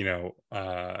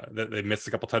 that they missed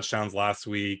a couple touchdowns last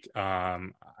week. I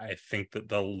think that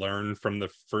they'll learn from the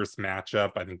first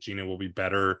matchup. I think Gino will be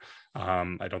better.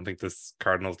 I don't think this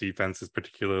Cardinals defense is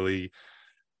particularly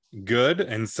good.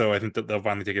 And so I think that they'll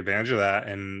finally take advantage of that.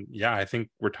 And yeah, I think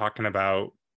we're talking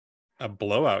about a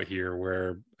blowout here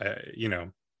where,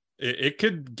 it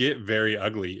could get very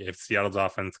ugly if Seattle's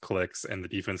offense clicks and the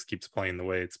defense keeps playing the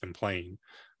way it's been playing.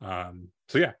 So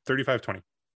yeah, 35-20.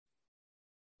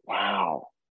 Wow.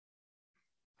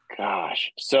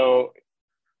 Gosh. So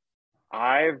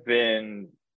I've been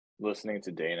listening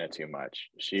to Dana too much.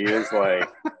 She is like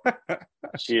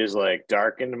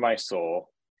darkened my soul.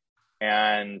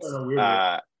 And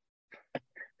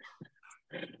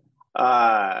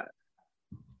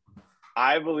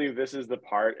I believe this is the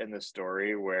part in the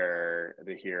story where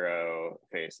the hero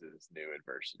faces new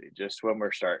adversity. Just when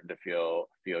we're starting to feel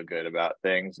good about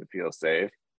things and feel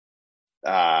safe,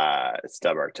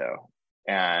 stub our toe.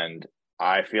 And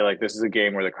I feel like this is a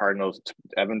game where the Cardinals, to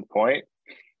Evan's point,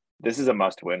 this is a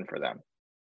must win for them.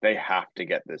 They have to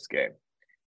get this game.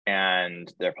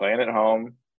 And they're playing at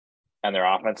home, and their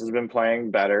offense has been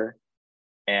playing better.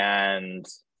 And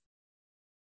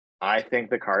I think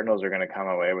the Cardinals are going to come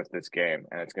away with this game,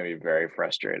 and it's going to be very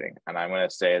frustrating. And I'm going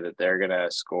to say that they're going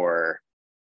to score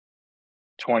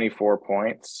 24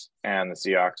 points, and the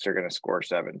Seahawks are going to score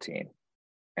 17.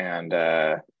 And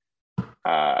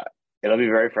it'll be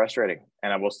very frustrating.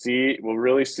 And we'll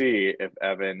really see if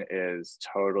Evan is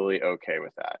totally okay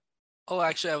with that. Oh,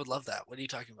 actually, I would love that. What are you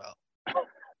talking about?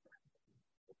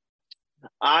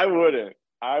 I wouldn't.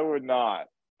 I would not.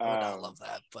 I would not love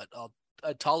that, but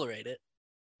I'd tolerate it.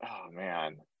 Oh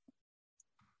man.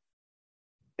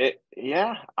 I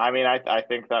mean, I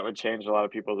think that would change a lot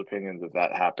of people's opinions if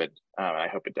that happened. I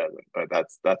hope it doesn't, but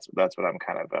that's what I'm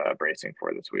kind of bracing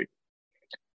for this week.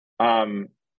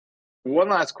 One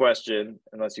last question,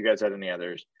 unless you guys had any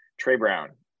others. Trey Brown,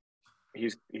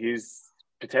 he's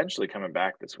potentially coming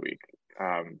back this week.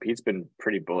 Pete's been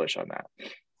pretty bullish on that.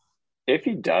 If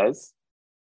he does,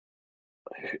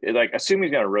 assume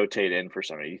he's going to rotate in for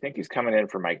somebody. You think he's coming in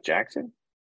for Mike Jackson?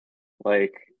 What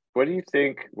do you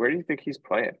think? Where do you think he's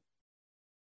playing?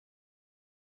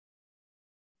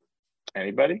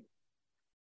 Anybody?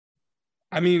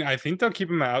 I mean, I think they'll keep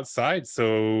him outside,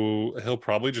 so he'll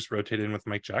probably just rotate in with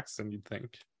Mike Jackson, you'd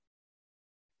think.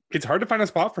 It's hard to find a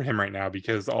spot for him right now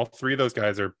because all three of those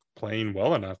guys are playing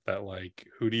well enough that,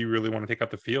 who do you really want to take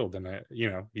out the field? And,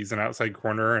 he's an outside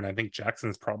corner, and I think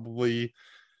Jackson's probably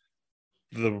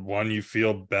the one you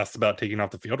feel best about taking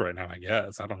off the field right now, I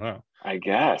guess. I don't know. I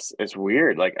guess. It's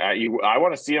weird. I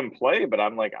want to see him play, but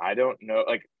I'm I don't know.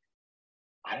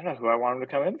 I don't know who I want him to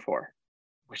come in for,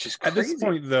 which is crazy. At this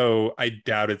point, though, I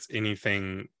doubt it's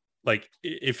anything.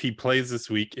 If he plays this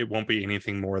week, it won't be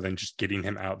anything more than just getting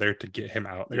him out there to get him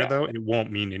out there, though. It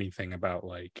won't mean anything about,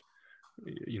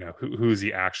 who's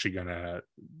he actually going to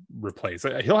replace?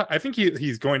 I think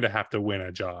he's going to have to win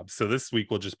a job. So this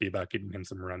week will just be about getting him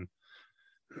some run.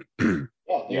 They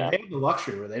have the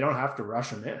luxury where they don't have to rush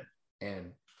him in.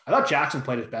 And I thought Jackson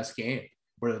played his best game,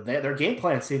 where their game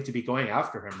plan seemed to be going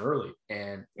after him early.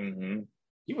 And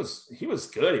he was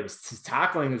good. His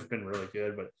tackling has been really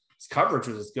good, but his coverage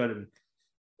was as good. And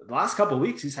the last couple of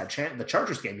weeks, he's had the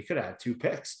Chargers game. He could have had 2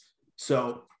 picks.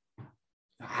 So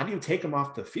how do you take him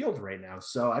off the field right now?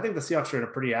 So I think the Seahawks are in a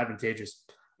pretty advantageous,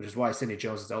 which is why Sidney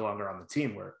Jones is no longer on the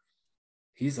team, where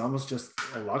he's almost just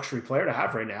a luxury player to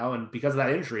have right now. And because of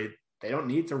that injury, they don't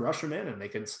need to rush him in, and they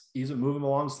can easily move him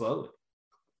along slowly.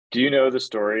 Do you know the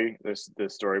story, the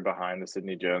story behind the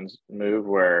Sidney Jones move,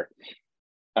 where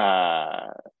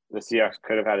the Seahawks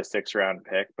could have had a 6th-round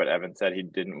pick, but Evan said he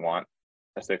didn't want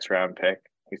a 6th-round pick.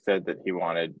 He said that he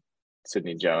wanted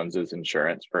Sidney Jones as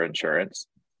insurance for insurance.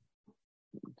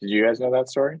 Did you guys know that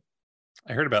story?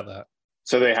 I heard about that.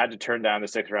 So they had to turn down the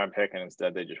 6th-round pick, and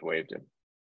instead they just waived him.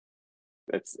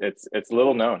 It's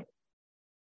little known.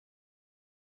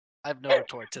 I have no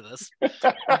retort to this.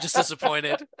 I'm just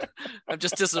disappointed.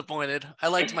 I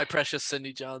liked my precious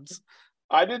Sidney Jones.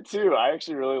 I did too. I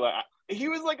actually really he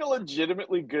was like a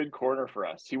legitimately good corner for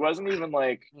us. He wasn't even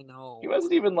like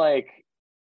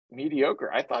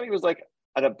mediocre. I thought he was like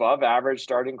an above average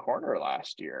starting corner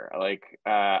last year.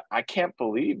 I can't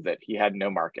believe that he had no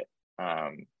market.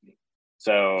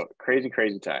 So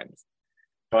crazy times.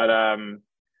 But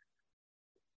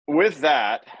with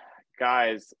that,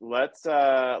 guys, let's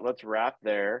wrap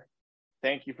there.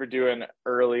 Thank you for doing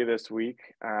early this week.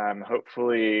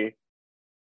 Hopefully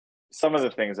some of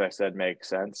the things I said make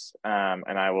sense.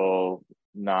 And I will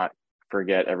not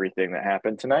forget everything that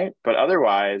happened tonight. But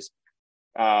otherwise,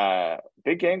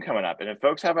 big game coming up. And if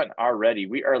folks haven't already,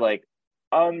 we are like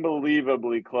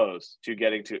unbelievably close to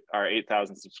getting to our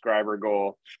 8,000 subscriber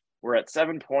goal. We're at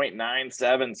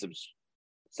 7.97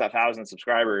 thousand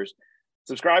subscribers.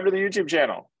 Subscribe to the YouTube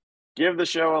channel. Give the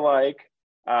show a like.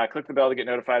 Click the bell to get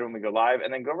notified when we go live.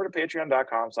 And then go over to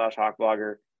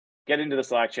patreon.com/hawkblogger. Get into the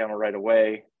Slack channel right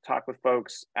away. Talk with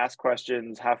folks. Ask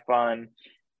questions. Have fun.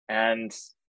 And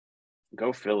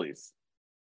go Phillies.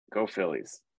 Go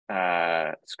Phillies.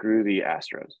 Screw the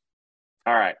Astros.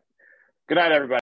 All right. Good night, everybody.